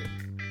 Great. See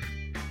you.